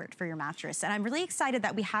support for your mattress, and I'm really excited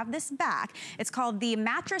that we have this back. It's called the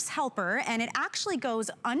Mattress Helper, and it actually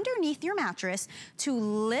goes underneath your mattress to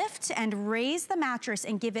lift and raise the mattress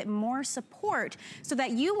and give it more support so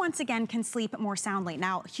that you once again can sleep more soundly.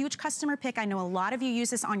 Now, huge customer pick. I know a lot of you use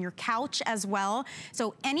this on your couch as well.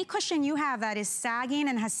 So any cushion you have that is sagging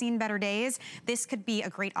and has seen better days, this could be a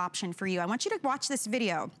great option for you. I want you to watch this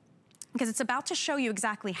video, because it's about to show you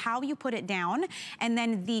exactly how you put it down and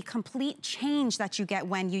then the complete change that you get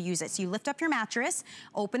when you use it. So you lift up your mattress,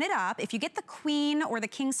 open it up. If you get the queen or the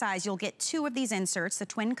king size, you'll get 2 of these inserts. The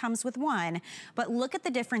twin comes with 1, but look at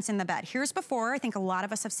the difference in the bed. Here's before. I think a lot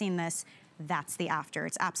of us have seen this. That's the after.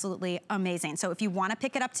 It's absolutely amazing. So if you want to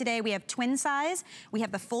pick it up today, we have twin size, we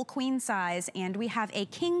have the full queen size, and we have a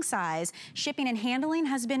king size. Shipping and handling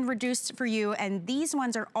has been reduced for you, and these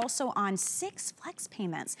ones are also on 6 flex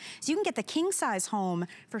payments. So you can get the king size home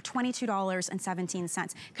for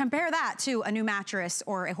 $22.17. Compare that to a new mattress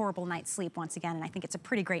or a horrible night's sleep once again, and I think it's a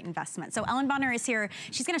pretty great investment. So Ellen Bonner is here.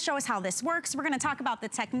 She's going to show us how this works. We're going to talk about the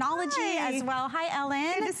technology as well. Hi,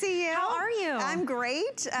 Ellen. Good to see you. How are you? I'm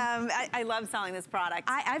great. I love selling this product.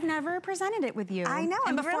 I've never presented it with you. I know,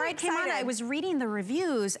 and I'm before really I came on, I was reading the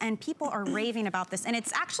reviews, and people are raving about this. And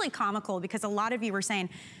it's actually comical, because a lot of you were saying,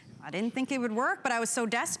 I didn't think it would work, but I was so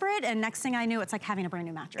desperate, and next thing I knew, it's like having a brand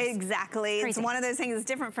new mattress. Exactly. Crazy. It's one of those things that's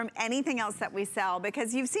different from anything else that we sell,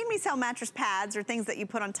 because you've seen me sell mattress pads or things that you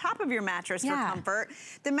put on top of your mattress for comfort.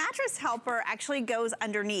 The mattress helper actually goes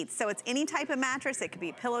underneath. So it's any type of mattress. It could be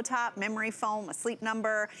a pillow top, memory foam, a sleep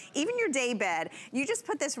number, even your day bed. You just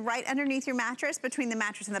put this right underneath your mattress, between the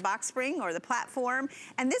mattress and the box spring or the platform,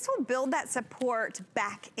 and this will build that support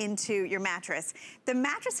back into your mattress. The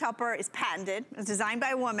mattress helper is patented. It's designed by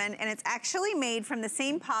a woman, and it's actually made from the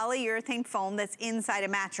same polyurethane foam that's inside a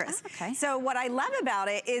mattress. So what I love about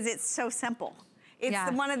it is it's so simple.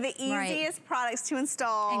 It's one of the easiest products to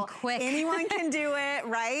install. And quick. Anyone can do it,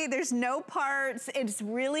 right? There's no parts. It's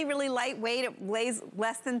really, really lightweight. It weighs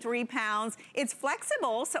less than 3 pounds. It's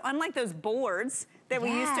flexible, so unlike those boards that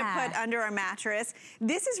we used to put under our mattress,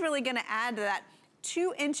 this is really gonna add to that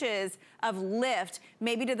 2 inches of lift,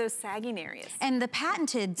 maybe to those sagging areas. And the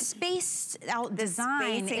patented spaced out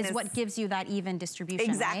design is what gives you that even distribution,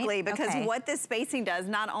 Exactly, right? because what this spacing does,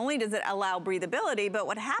 not only does it allow breathability, but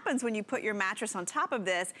what happens when you put your mattress on top of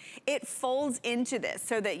this, it folds into this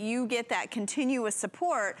so that you get that continuous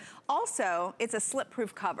support. Also, it's a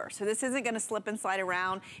slip-proof cover, so this isn't gonna slip and slide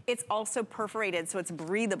around. It's also perforated, so it's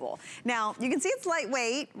breathable. Now, you can see it's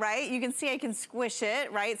lightweight, right? You can see I can squish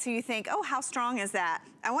it, right? So you think, oh, how strong is that?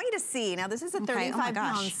 I want you to see, now this is a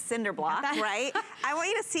 35-pound cinder block, right? I want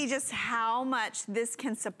you to see just how much this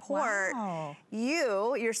can support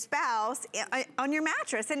you, your spouse, on your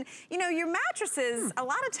mattress. And you know, your mattresses, a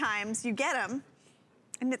lot of times you get them,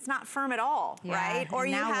 and it's not firm at all, right? Or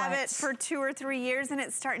you have it for 2 or 3 years and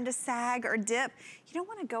it's starting to sag or dip. You don't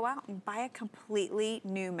want to go out and buy a completely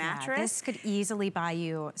new mattress. This could easily buy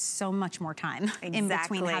you so much more time in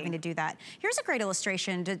between having to do that. Here's a great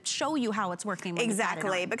illustration to show you how it's working when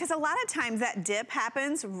Exactly, because a lot of times that dip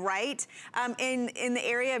happens right in the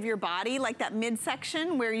area of your body, like that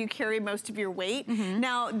midsection where you carry most of your weight.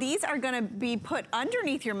 Now, these are gonna be put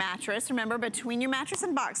underneath your mattress, remember, between your mattress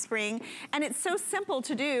and box spring, and it's so simple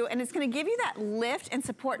to do, and it's gonna give you that lift and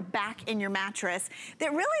support back in your mattress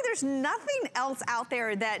that really there's nothing else out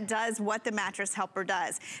there that does what the mattress helper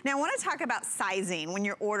does. Now, I wanna talk about sizing when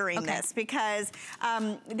you're ordering this, because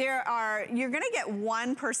you're gonna get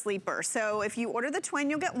 1 per sleeper. So if you order the twin,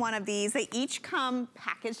 you'll get 1 of these. They each come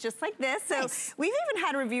packaged just like this. So we've even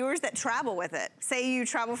had reviewers that travel with it. Say you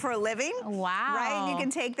travel for a living. Right? You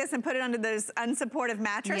can take this and put it under those unsupportive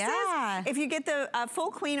mattresses. If you get the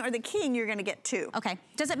full queen or the king, you're gonna get 2.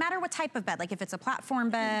 Does it matter what type of bed? Like if it's a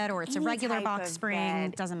platform bed or it's a regular box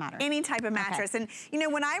spring, doesn't matter. Any type of mattress. And you know,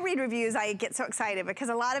 when I read reviews, I get so excited because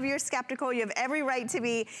a lot of you are skeptical. You have every right to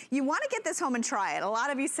be. You want to get this home and try it. A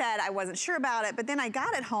lot of you said, I wasn't sure about it, but then I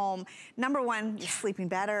got it home. Number 1, you're sleeping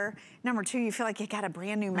better. Number 2, you feel like you got a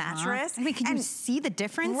brand new mattress. I mean, can you see the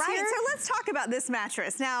difference here? So let's talk about this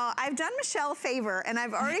mattress. Now, I've done Michelle a favor, and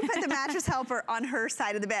I've already put the mattress helper on her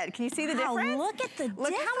side of the bed. Can you see the difference? Look at the difference.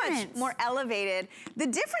 Look how much more elevated. The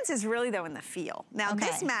difference is really, though, in the feel. Now,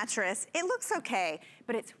 this mattress, it looks okay,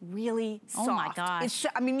 but it's really soft. Oh, my gosh.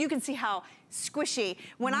 I mean, you can see how squishy.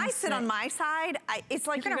 When I sit on my side, it's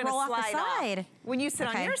like you're gonna roll slide off the side. When you sit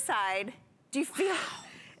on your side, do you feel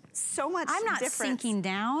so much difference? I'm not sinking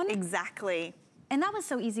down. Exactly. And that was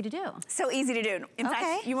so easy to do. So easy to do. In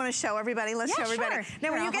fact, you want to show everybody? Let's show everybody.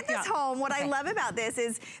 Now, when you get this home, what I love about this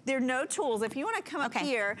is there are no tools. If you want to come up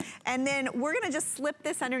here, and then we're going to just slip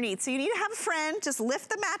this underneath. So you need to have a friend, just lift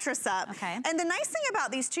the mattress up. And the nice thing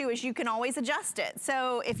about these two is you can always adjust it.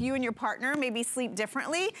 So if you and your partner maybe sleep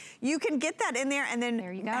differently, you can get that in there and then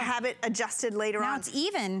have it adjusted later on. Now it's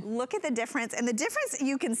even. Look at the difference. And the difference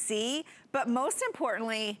you can see, but most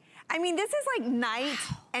importantly, I mean, this is like night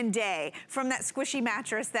and day from that squishy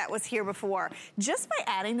mattress that was here before, just by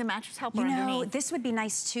adding the mattress helper underneath. This would be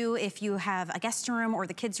nice too if you have a guest room or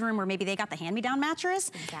the kids' room where maybe they got the hand-me-down mattress,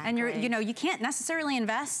 and you can't necessarily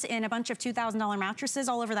invest in a bunch of $2,000 mattresses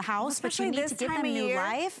all over the house, but you need to give them new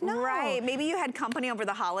life. Right, maybe you had company over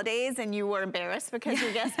the holidays and you were embarrassed because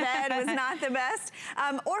your guest bed was not the best,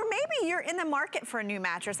 or maybe you're in the market for a new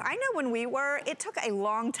mattress. I know when we were, it took a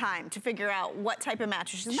long time to figure out what type of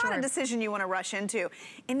mattress. It's not a decision you want to rush into.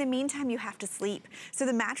 In the meantime, you have to sleep. So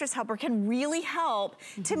the mattress helper can really help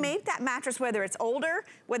to make that mattress, whether it's older,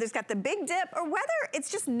 whether it's got the big dip, or whether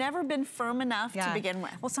it's just never been firm enough to begin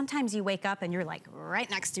with. Well, sometimes you wake up and you're like right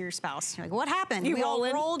next to your spouse. You're like, what happened? We all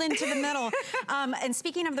rolled into the middle. And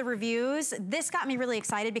speaking of the reviews, this got me really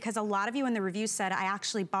excited because a lot of you in the reviews said, I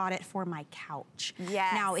actually bought it for my couch.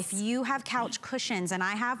 Now, if you have couch cushions, and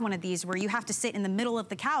I have one of these where you have to sit in the middle of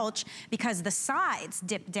the couch because the sides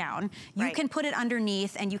dip down, you can put it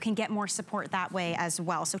underneath and you can get more support that way as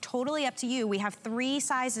well. So totally up to you. We have 3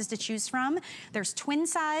 sizes to choose from. There's twin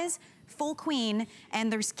size, full queen,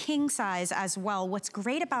 and there's king size as well. What's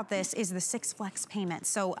great about this is the 6 flex payments.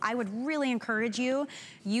 So I would really encourage you,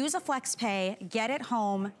 use a flex pay, get it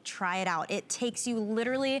home, try it out. It takes you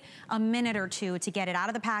literally a minute or 2 to get it out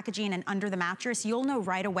of the packaging and under the mattress. You'll know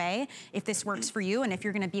right away if this works for you and if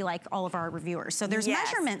you're gonna be like all of our reviewers. So there's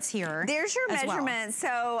measurements here. There's your measurements.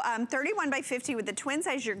 So 31 by 50 with the twin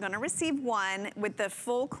size, you're gonna receive 1. With the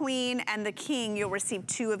full queen and the king, you'll receive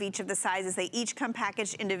 2 of each of the sizes. They each come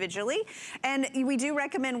packaged individually. And we do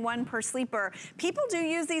recommend 1 per sleeper. People do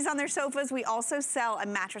use these on their sofas. We also sell a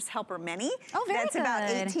mattress helper mini. Oh, very That's good. about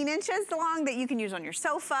 18 inches long that you can use on your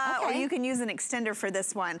sofa, or you can use an extender for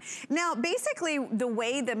this one. Now, basically, the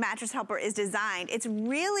way the mattress helper is designed, it's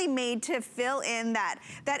really made to fill in that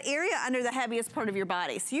area under the heaviest part of your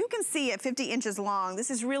body. So you can see at 50 inches long, this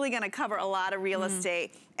is really gonna cover a lot of real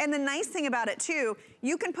estate. And the nice thing about it too,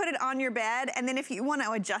 you can put it on your bed, and then if you want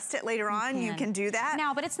to adjust it later on, you can do that.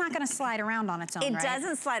 Now, but it's not going to slide around on its own, It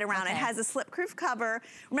doesn't slide around. It has a slip-proof cover.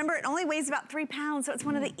 Remember, it only weighs about 3 pounds, so it's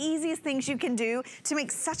one of the easiest things you can do to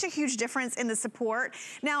make such a huge difference in the support.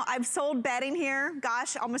 Now, I've sold bedding here,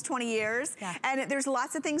 gosh, almost 20 years, and there's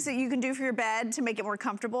lots of things that you can do for your bed to make it more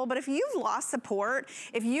comfortable, but if you've lost support,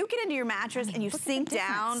 if you get into your mattress and you sink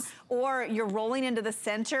down, or you're rolling into the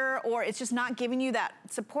center, or it's just not giving you that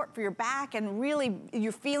support for your back, and really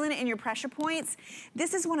you're feeling it in your pressure points,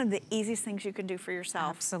 this is one of the easiest things you can do for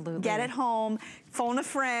yourself. Absolutely. Get it home, phone a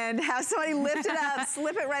friend, have somebody lift it up,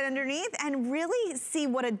 slip it right underneath, and really see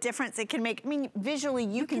what a difference it can make. I mean, visually,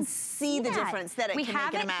 you can see the difference that it can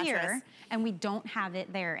make in a mattress. We have it here, and we don't have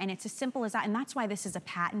it there, and it's as simple as that, and that's why this is a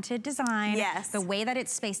patented design. Yes. The way that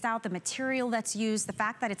it's spaced out, the material that's used, the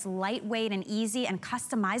fact that it's lightweight and easy and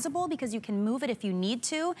customizable because you can move it if you need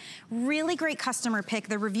to. Really great customer pick.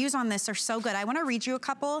 The reviews on this are so good. I want to read you a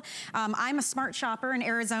couple. I'm a smart shopper in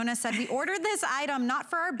Arizona, said we ordered this item not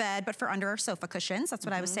for our bed, but for under our sofa cushions. That's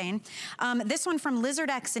what I was saying. This one from Lizard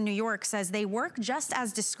X in New York says they work just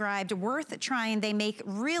as described, worth trying. They make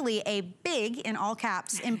really a big, in all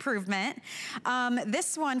caps, improvement.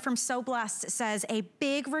 This one from So Blessed says a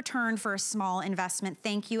big return for a small investment.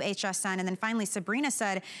 Thank you, HSN. And then finally, Sabrina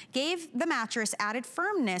said, gave the mattress added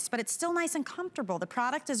firmness, but it's still nice and comfortable. The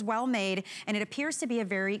product is well made, and it appears to be a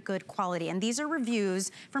very good quality. And these are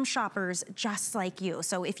reviews from shoppers just like you.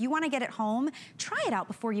 So if you want to get it home, try it out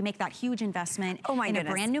before you make that huge investment in a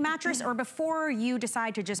brand new mattress, or before you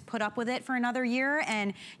decide to just put up with it for another year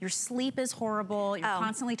and your sleep is horrible, you're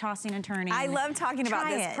constantly tossing and turning. I love talking about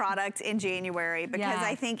this product in January because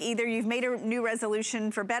I think either you've made a new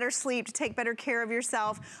resolution for better sleep, to take better care of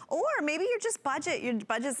yourself, or maybe you're just your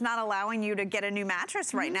budget's not allowing you to get a new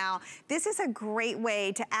mattress right now. This is a great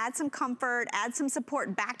way to add some comfort, add some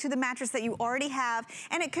support back to the mattress that you already have.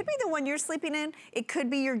 And it could be the one you're sleeping in. It could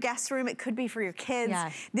be your guest room. It could be for your kids.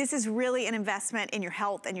 This is really an investment in your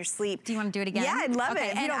health and your sleep. Do you want to do it again? Yeah, I'd love it.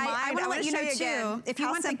 If and you don't mind, I want to let you know too, if you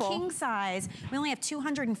want the king size, we only have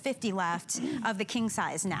 250 left of the king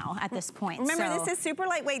size now at this point. Remember, this is super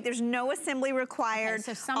lightweight. There's no assembly required.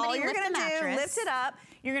 So somebody all you're lift gonna the do, lift it up.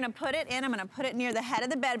 You're gonna put it in. I'm gonna put it near the head of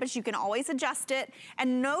the bed, but you can always adjust it.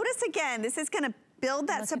 And notice again, this is gonna build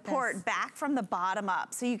that support back from the bottom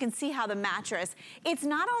up, so you can see how the mattress, it's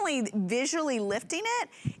not only visually lifting it,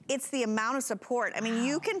 it's the amount of support. I mean,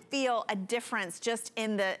 you can feel a difference just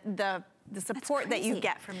in the support that you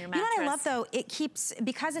get from your mattress. You know what I love though? It keeps,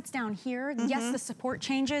 because it's down here, yes, the support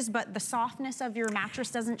changes, but the softness of your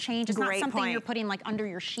mattress doesn't change. It's not something you're putting like under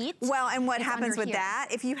your sheets. Well, and what happens with that,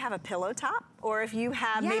 if you have a pillow top, or if you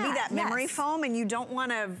have maybe that memory foam and you don't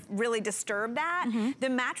want to really disturb that, the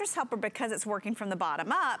mattress helper, because it's working from the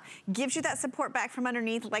bottom up, gives you that support back from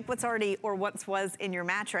underneath, like what's already or once was in your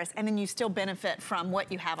mattress, and then you still benefit from what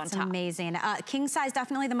you have on top. Amazing. King size,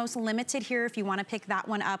 definitely the most limited here if you want to pick that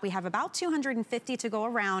one up. We have about 250 to go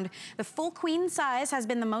around. The full queen size has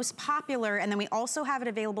been the most popular, and then we also have it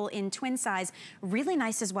available in twin size. Really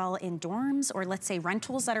nice as well in dorms, or let's say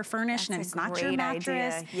rentals that are furnished and it's not your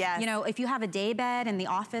mattress. You know, if you have a day bed in the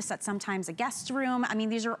office that's sometimes a guest room, I mean,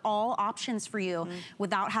 these are all options for you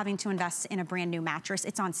without having to invest in a brand new mattress.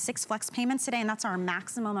 It's on 6 flex payments today, and that's our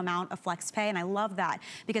maximum amount of flex pay, and I love that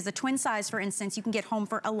because the twin size, for instance, you can get home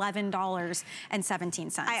for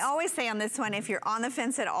 $11.17. I always say on this one, if you're on the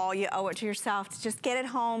fence at all, you owe it to yourself to just get it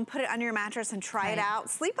home, put it under your mattress and try it out.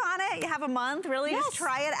 Sleep on it. You have a month, really just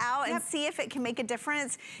try it out and see if it can make a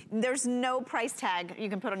difference. There's no price tag you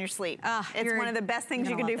can put on your sleep. It's one of the best things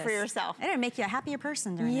you can do for yourself. And it make you a happier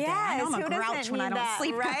person during the day. I know I'm a grouch when I don't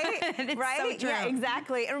sleep. Right? Right? So yeah,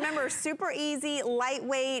 exactly. And remember, super easy,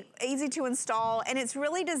 lightweight, easy to install, and it's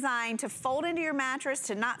really designed to fold into your mattress,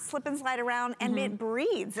 to not slip and slide around, and it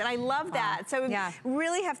breathes. And I love that. So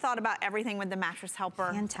really have thought about everything with the Mattress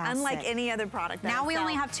Helper. Fantastic. Unlike any other product. Now we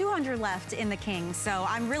only have 200 left in the King, so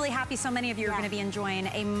I'm really happy so many of you are going to be enjoying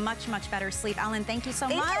a much, much better sleep. Ellen, thank you so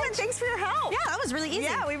much. Thank you, and thanks for your help. Yeah, that was really easy.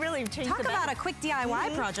 Yeah, we really changed Talk about a quick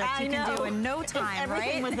DIY project you can do in no time,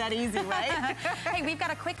 Everything was that easy, right? Hey, we've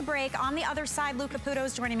got a quick break. On the other side, Lou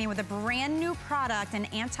Caputo's joining me with a brand new product, an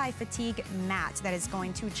anti-fatigue mat that is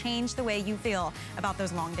going to change the way you feel about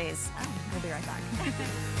those long days. We'll be right back.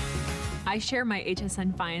 I share my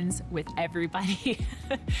HSN finds with everybody.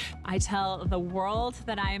 I tell the world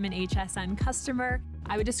that I am an HSN customer.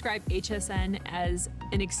 I would describe HSN as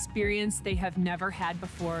an experience they have never had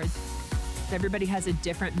before. Everybody has a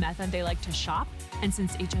different method they like to shop. And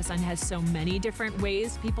since HSN has so many different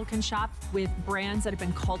ways people can shop with brands that have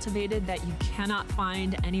been cultivated that you cannot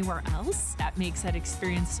find anywhere else, that makes that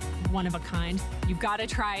experience one of a kind. You've got to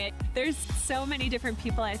try it. There's so many different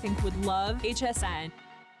people I think would love HSN.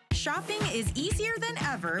 Shopping is easier than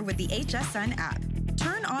ever with the HSN app.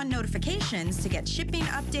 Turn on notifications to get shipping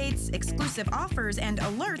updates, exclusive offers, and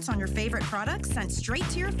alerts on your favorite products sent straight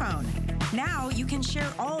to your phone. Now you can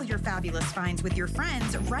share all your fabulous finds with your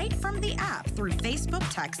friends right from the app through Facebook,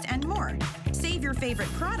 text, and more. Save your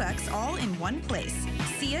favorite products all in one place.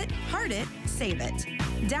 See it, heart it, save it.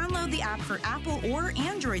 Download the app for Apple or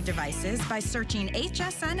Android devices by searching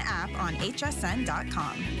HSN app on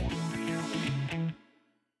hsn.com.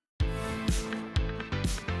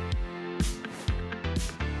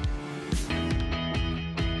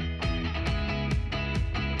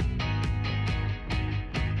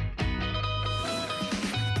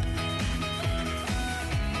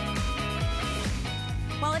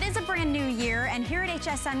 Well, it is a brand new year, and here at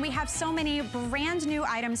HSN, we have so many brand new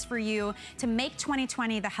items for you to make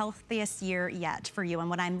 2020 the healthiest year yet for you. And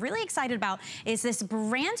what I'm really excited about is this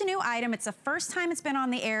brand new item. It's the first time it's been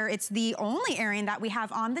on the air. It's the only airing that we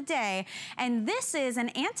have on the day. And this is an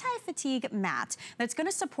anti-fatigue mat that's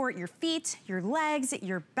gonna support your feet, your legs,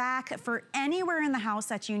 your back, for anywhere in the house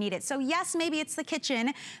that you need it. So yes, maybe it's the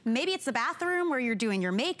kitchen, maybe it's the bathroom where you're doing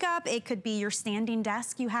your makeup. It could be your standing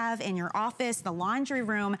desk you have in your office, the laundry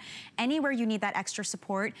room. Anywhere you need that extra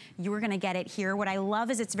support, you're gonna get it here. What I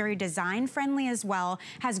love is it's very design friendly as well.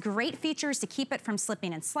 Has great features to keep it from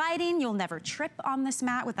slipping and sliding. You'll never trip on this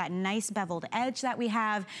mat with that nice beveled edge that we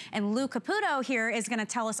have. And Lou Caputo here is gonna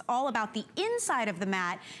tell us all about the inside of the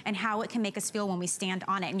mat and how it can make us feel when we stand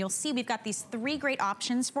on it. And you'll see we've got these 3 great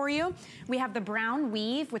options for you. We have the brown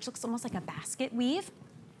weave, which looks almost like a basket weave.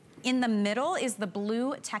 In the middle is the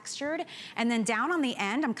blue textured, and then down on the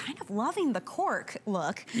end, I'm kind of loving the cork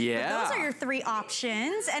look. Yeah. But those are your 3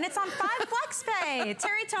 options, and it's on 5 FlexPay.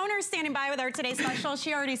 Terry Toner is standing by with our today's special.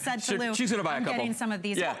 She already said to Lou, she's gonna buy a couple. I'm getting some of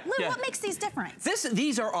these. Yeah, Lou, what makes these different?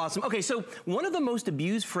 These are awesome. Okay, so one of the most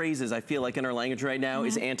abused phrases I feel like in our language right now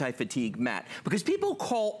is anti-fatigue mat, because people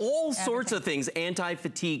call all sorts of things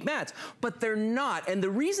anti-fatigue mats, but they're not. And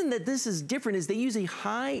the reason that this is different is they use a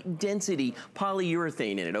high density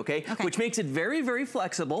polyurethane in it, okay? Which makes it very, very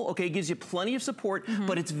flexible, okay? It gives you plenty of support,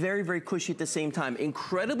 but it's very, very cushy at the same time.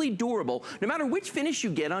 Incredibly durable. No matter which finish you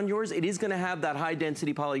get on yours, it is gonna have that high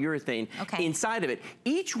density polyurethane inside of it.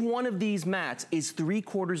 Each one of these mats is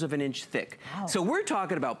 3/4 of an inch thick. Wow. So we're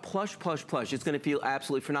talking about plush, plush, plush. It's gonna feel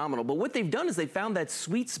absolutely phenomenal. But what they've done is they found that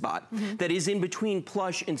sweet spot that is in between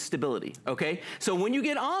plush and stability, okay? So when you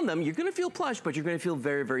get on them, you're gonna feel plush, but you're gonna feel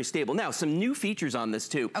very, very stable. Now, some new features on this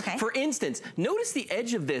too. For instance, notice the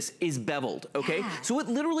edge of this is beveled, okay? So it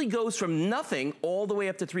literally goes from nothing all the way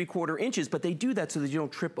up to 3/4 inches, but they do that so that you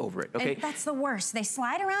don't trip over it, okay? And that's the worst. They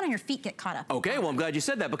slide around and your feet get caught up. Okay, well, I'm glad you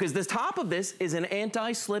said that, because the top of this is an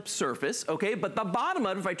anti-slip surface, okay? But the bottom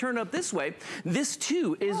of it, if I turn it up this way, this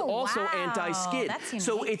too is also anti-skid.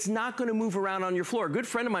 So it's not gonna move around on your floor. A good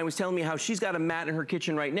friend of mine was telling me how she's got a mat in her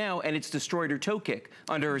kitchen right now and it's destroyed her toe kick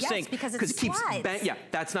under her sink. Because it keeps slides. Yeah,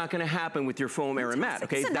 that's not gonna happen with your foam era mat,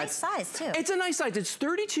 okay? It's a nice size too. It's a nice size. It's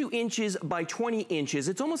 32 inches by 20 inches.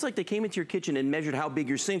 It's almost like they came into your kitchen and measured how big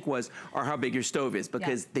your sink was or how big your stove is,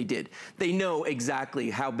 because they did. They know exactly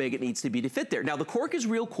how big it needs to be to fit there. Now, the cork is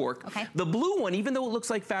real cork. The blue one, even though it looks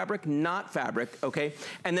like fabric, not fabric, okay?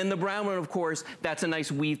 And then the brown one, of course, that's a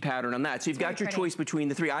nice weave pattern on that. So you've got your choice between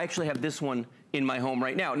the 3. I actually have this one in my home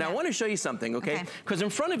right now. Now, I want to show you something, okay? Because in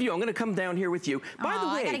front of you, I'm going to come down here with you. By the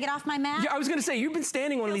way, I got to get off my mat. Yeah, I was going to say, you've been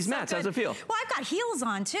standing on one of these mats. How's it feel? Well, I've got heels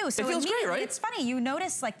on too, so it feels great, right? It's funny, you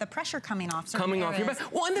notice like the pressure coming off. Coming off your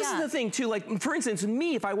back. Well, and this is the thing too, like for instance,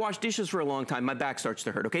 me, if I wash dishes for a long time, my back starts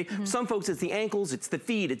to hurt, okay? Some folks, it's the ankles, it's the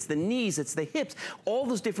feet, it's the knees, it's the hips, all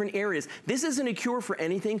those different areas. This isn't a cure for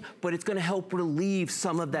anything, but it's going to help relieve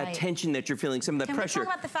some of that tension that you're feeling, some of that pressure. Can we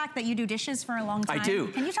talk about the fact that you do dishes for a long time? I do.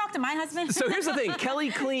 Can you talk to my husband? So here's the thing, Kelly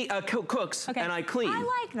cooks and I clean. I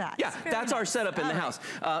like that. Yeah, that's our setup in the house.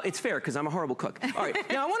 It's fair because I'm a horrible cook. All right,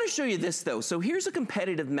 now I want to show you this though. So here's a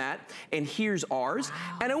competitive mat and here's ours.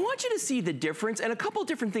 And I want you to see the difference and a couple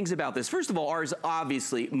different things about this. First of all, ours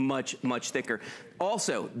obviously much thicker.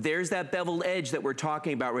 Also, there's that beveled edge that we're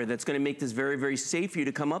talking about right, that's going to make this very safe for you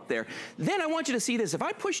to come up there. Then I want you to see this. If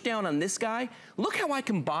I push down on this guy, look how I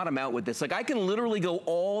can bottom out with this. Like I can literally go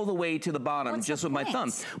all the way to the bottom just with my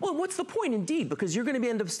thumb. Well, what's the point indeed? Because you're going to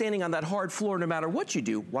end up standing on that hard floor no matter what you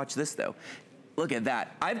do. Watch this though. Look at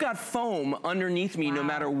that. I've got foam underneath me no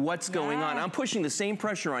matter what's going on. I'm pushing the same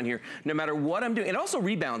pressure on here no matter what I'm doing. It also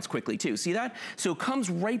rebounds quickly too. See that? So it comes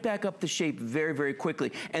right back up the shape very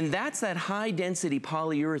quickly. And that's that high density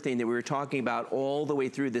polyurethane that we were talking about all the way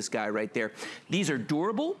through this guy right there. These are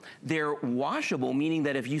durable. They're washable, meaning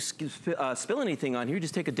that if you spill anything on here,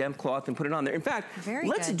 just take a damp cloth and put it on there. In fact,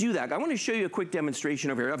 let's do that. I want to show you a quick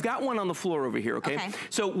demonstration over here. I've got one on the floor over here, okay?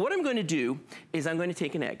 So what I'm going to do is I'm going to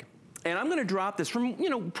take an egg. And I'm gonna drop this from, you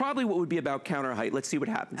know, probably what would be about counter height. Let's see what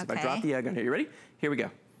happens. If I drop the egg on here, you ready? Here we go.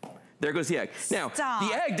 There goes the egg. Now,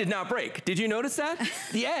 the egg did not break. Did you notice that?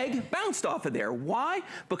 The egg bounced off of there. Why?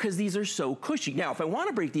 Because these are so cushy. Now, if I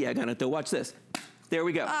wanna break the egg on it though, watch this. There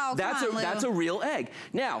we go. Oh, that's a real egg.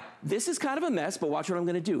 Now, this is kind of a mess, but watch what I'm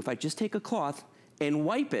gonna do. If I just take a cloth and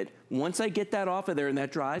wipe it, once I get that off of there and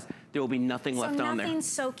that dries, there will be nothing left on there. So nothing's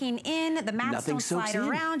soaking in, the mats don't slide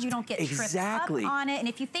around, you don't get tripped up on it. And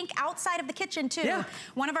if you think outside of the kitchen too,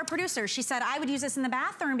 one of our producers, she said, I would use this in the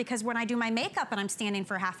bathroom because when I do my makeup and I'm standing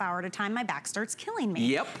for a half hour at a time, my back starts killing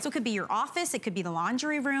me. So it could be your office, it could be the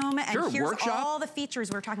laundry room, and here's all the features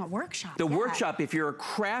we were talking about. Workshop. The workshop, if you're a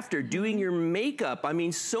crafter doing your makeup, I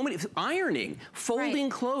mean, so many, ironing, folding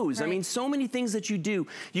clothes, I mean, so many things that you do.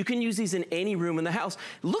 You can use these in any room in the house.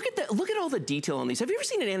 Look at that, look at all the detail on these. Have you ever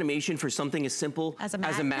seen an animation for something as simple as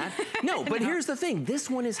a mat? No, but here's the thing.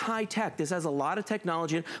 This one is high tech. This has a lot of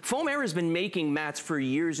technology. Foam Air has been making mats for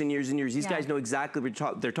years and years and years. These guys know exactly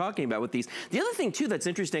what they're talking about with these. The other thing too that's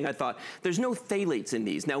interesting, I thought, there's no phthalates in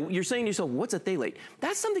these. Now, you're saying to yourself, what's a phthalate?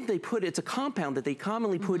 That's something they put, it's a compound that they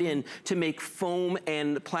commonly put in to make foam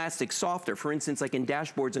and plastic softer. For instance, like in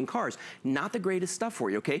dashboards and cars. Not the greatest stuff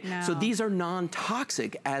for you, okay? So these are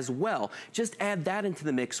non-toxic as well. Just add that into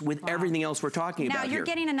the mix with everything else we're talking about here. Now you're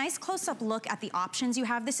getting a nice close-up look at the options you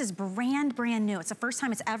have. This is brand new. It's the first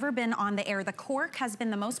time it's ever been on the air. The cork has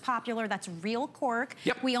been the most popular. That's real cork.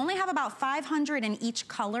 We only have about 500 in each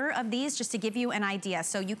color of these, just to give you an idea.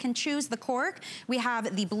 So you can choose the cork. We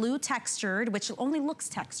have the blue textured, which only looks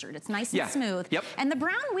textured. It's nice and smooth. And the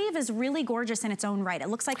brown weave is really gorgeous in its own right. It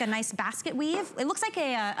looks like a nice basket weave. It looks like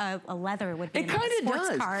a leather would be in a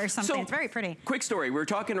sports car or something. So, it's very pretty. Quick story. We were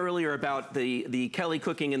talking earlier about the Kelly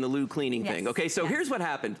cooking and the Lou cleaning thing. Okay, so here's what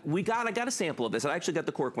happened. I got a sample of this. I actually got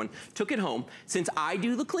the cork one. Took it home. Since I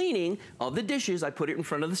do the cleaning of the dishes, I put it in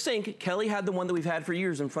front of the sink. Kelly had the one that we've had for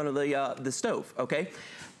years in front of the stove. Okay.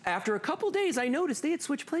 After a couple days, I noticed they had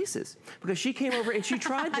switched places because she came over and she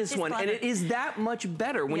tried this one, and it is that much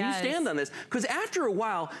better when you stand on this. Because after a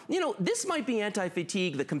while, you know, this might be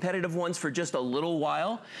anti-fatigue, the competitive ones, for just a little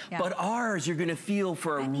while, but ours you're going to feel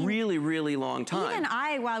for a really long time. Even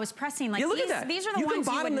while I was pressing, like these are the ones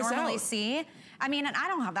you would normally see. I mean, and I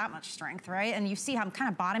don't have that much strength, right? And you see how I'm kind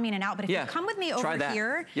of bottoming it out. But if you come with me over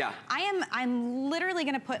here, I'm literally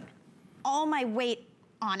going to put all my weight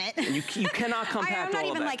on it. You cannot compact all of that. I'm not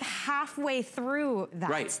even like halfway through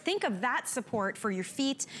that. Think of that support for your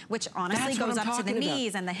feet, which honestly goes up to the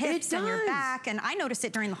knees and the hips and your back. And I noticed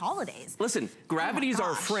it during the holidays. Listen, gravity's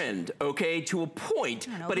our friend, okay, to a point.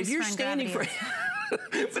 But if you're standing for...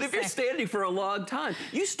 But if you're standing for a long time,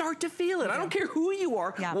 you start to feel it. I don't care who you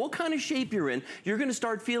are, what kind of shape you're in, you're gonna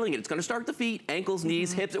start feeling it. It's gonna start the feet, ankles,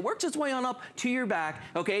 knees, hips. It works its way on up to your back,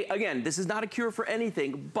 okay? Again, this is not a cure for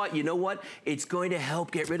anything, but you know what? It's going to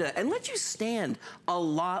help get rid of it and let you stand a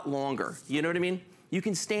lot longer. You know what I mean? You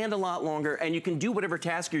can stand a lot longer and you can do whatever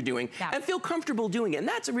task you're doing and feel comfortable doing it. And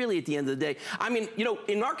that's really at the end of the day. I mean, you know,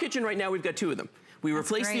 in our kitchen right now, we've got two of them. We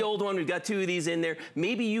replaced the old one. We've got 2 of these in there.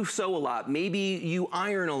 Maybe you sew a lot. Maybe you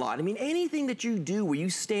iron a lot. I mean, anything that you do where you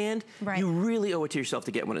stand, you really owe it to yourself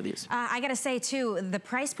to get one of these. I gotta say too, the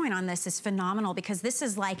price point on this is phenomenal because this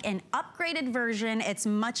is like an upgraded version. It's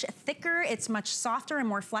much thicker, it's much softer and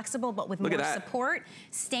more flexible, but with more support.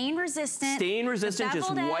 Stain resistant. Stain resistant,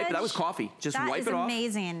 just wipe it. That was coffee. Just wipe it off. That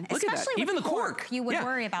is amazing. Look at that. Even the cork. You would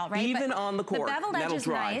worry about, right? Even on the cork. The beveled edge is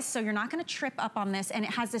nice, so you're not gonna trip up on this, and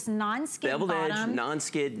it has this non-skid bottom. Beveled edge,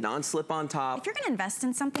 non-skid, non-slip on top. If you're gonna invest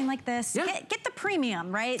in something like this, get the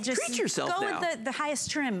premium, right? Just treat yourself go now. with the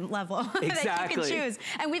highest trim level that you can choose.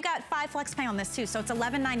 And we've got 5 flex pay on this too, so it's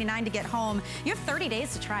 $11.99 to get home. You have 30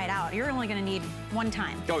 days to try it out. You're only gonna need one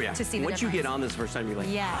time to see the difference. Once you get on this first time, you're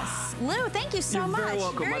like, yes. Lou, thank you so much. You're very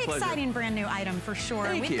welcome. Very exciting brand new item for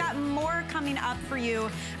sure. We've got more coming up for you.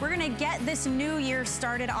 We're gonna get this new year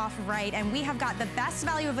started off right, and we have got the best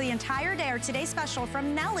value of the entire day, our today's special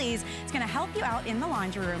from Nellie's. It's gonna help you out in the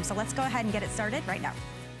laundry room. So let's go ahead and get it started right now.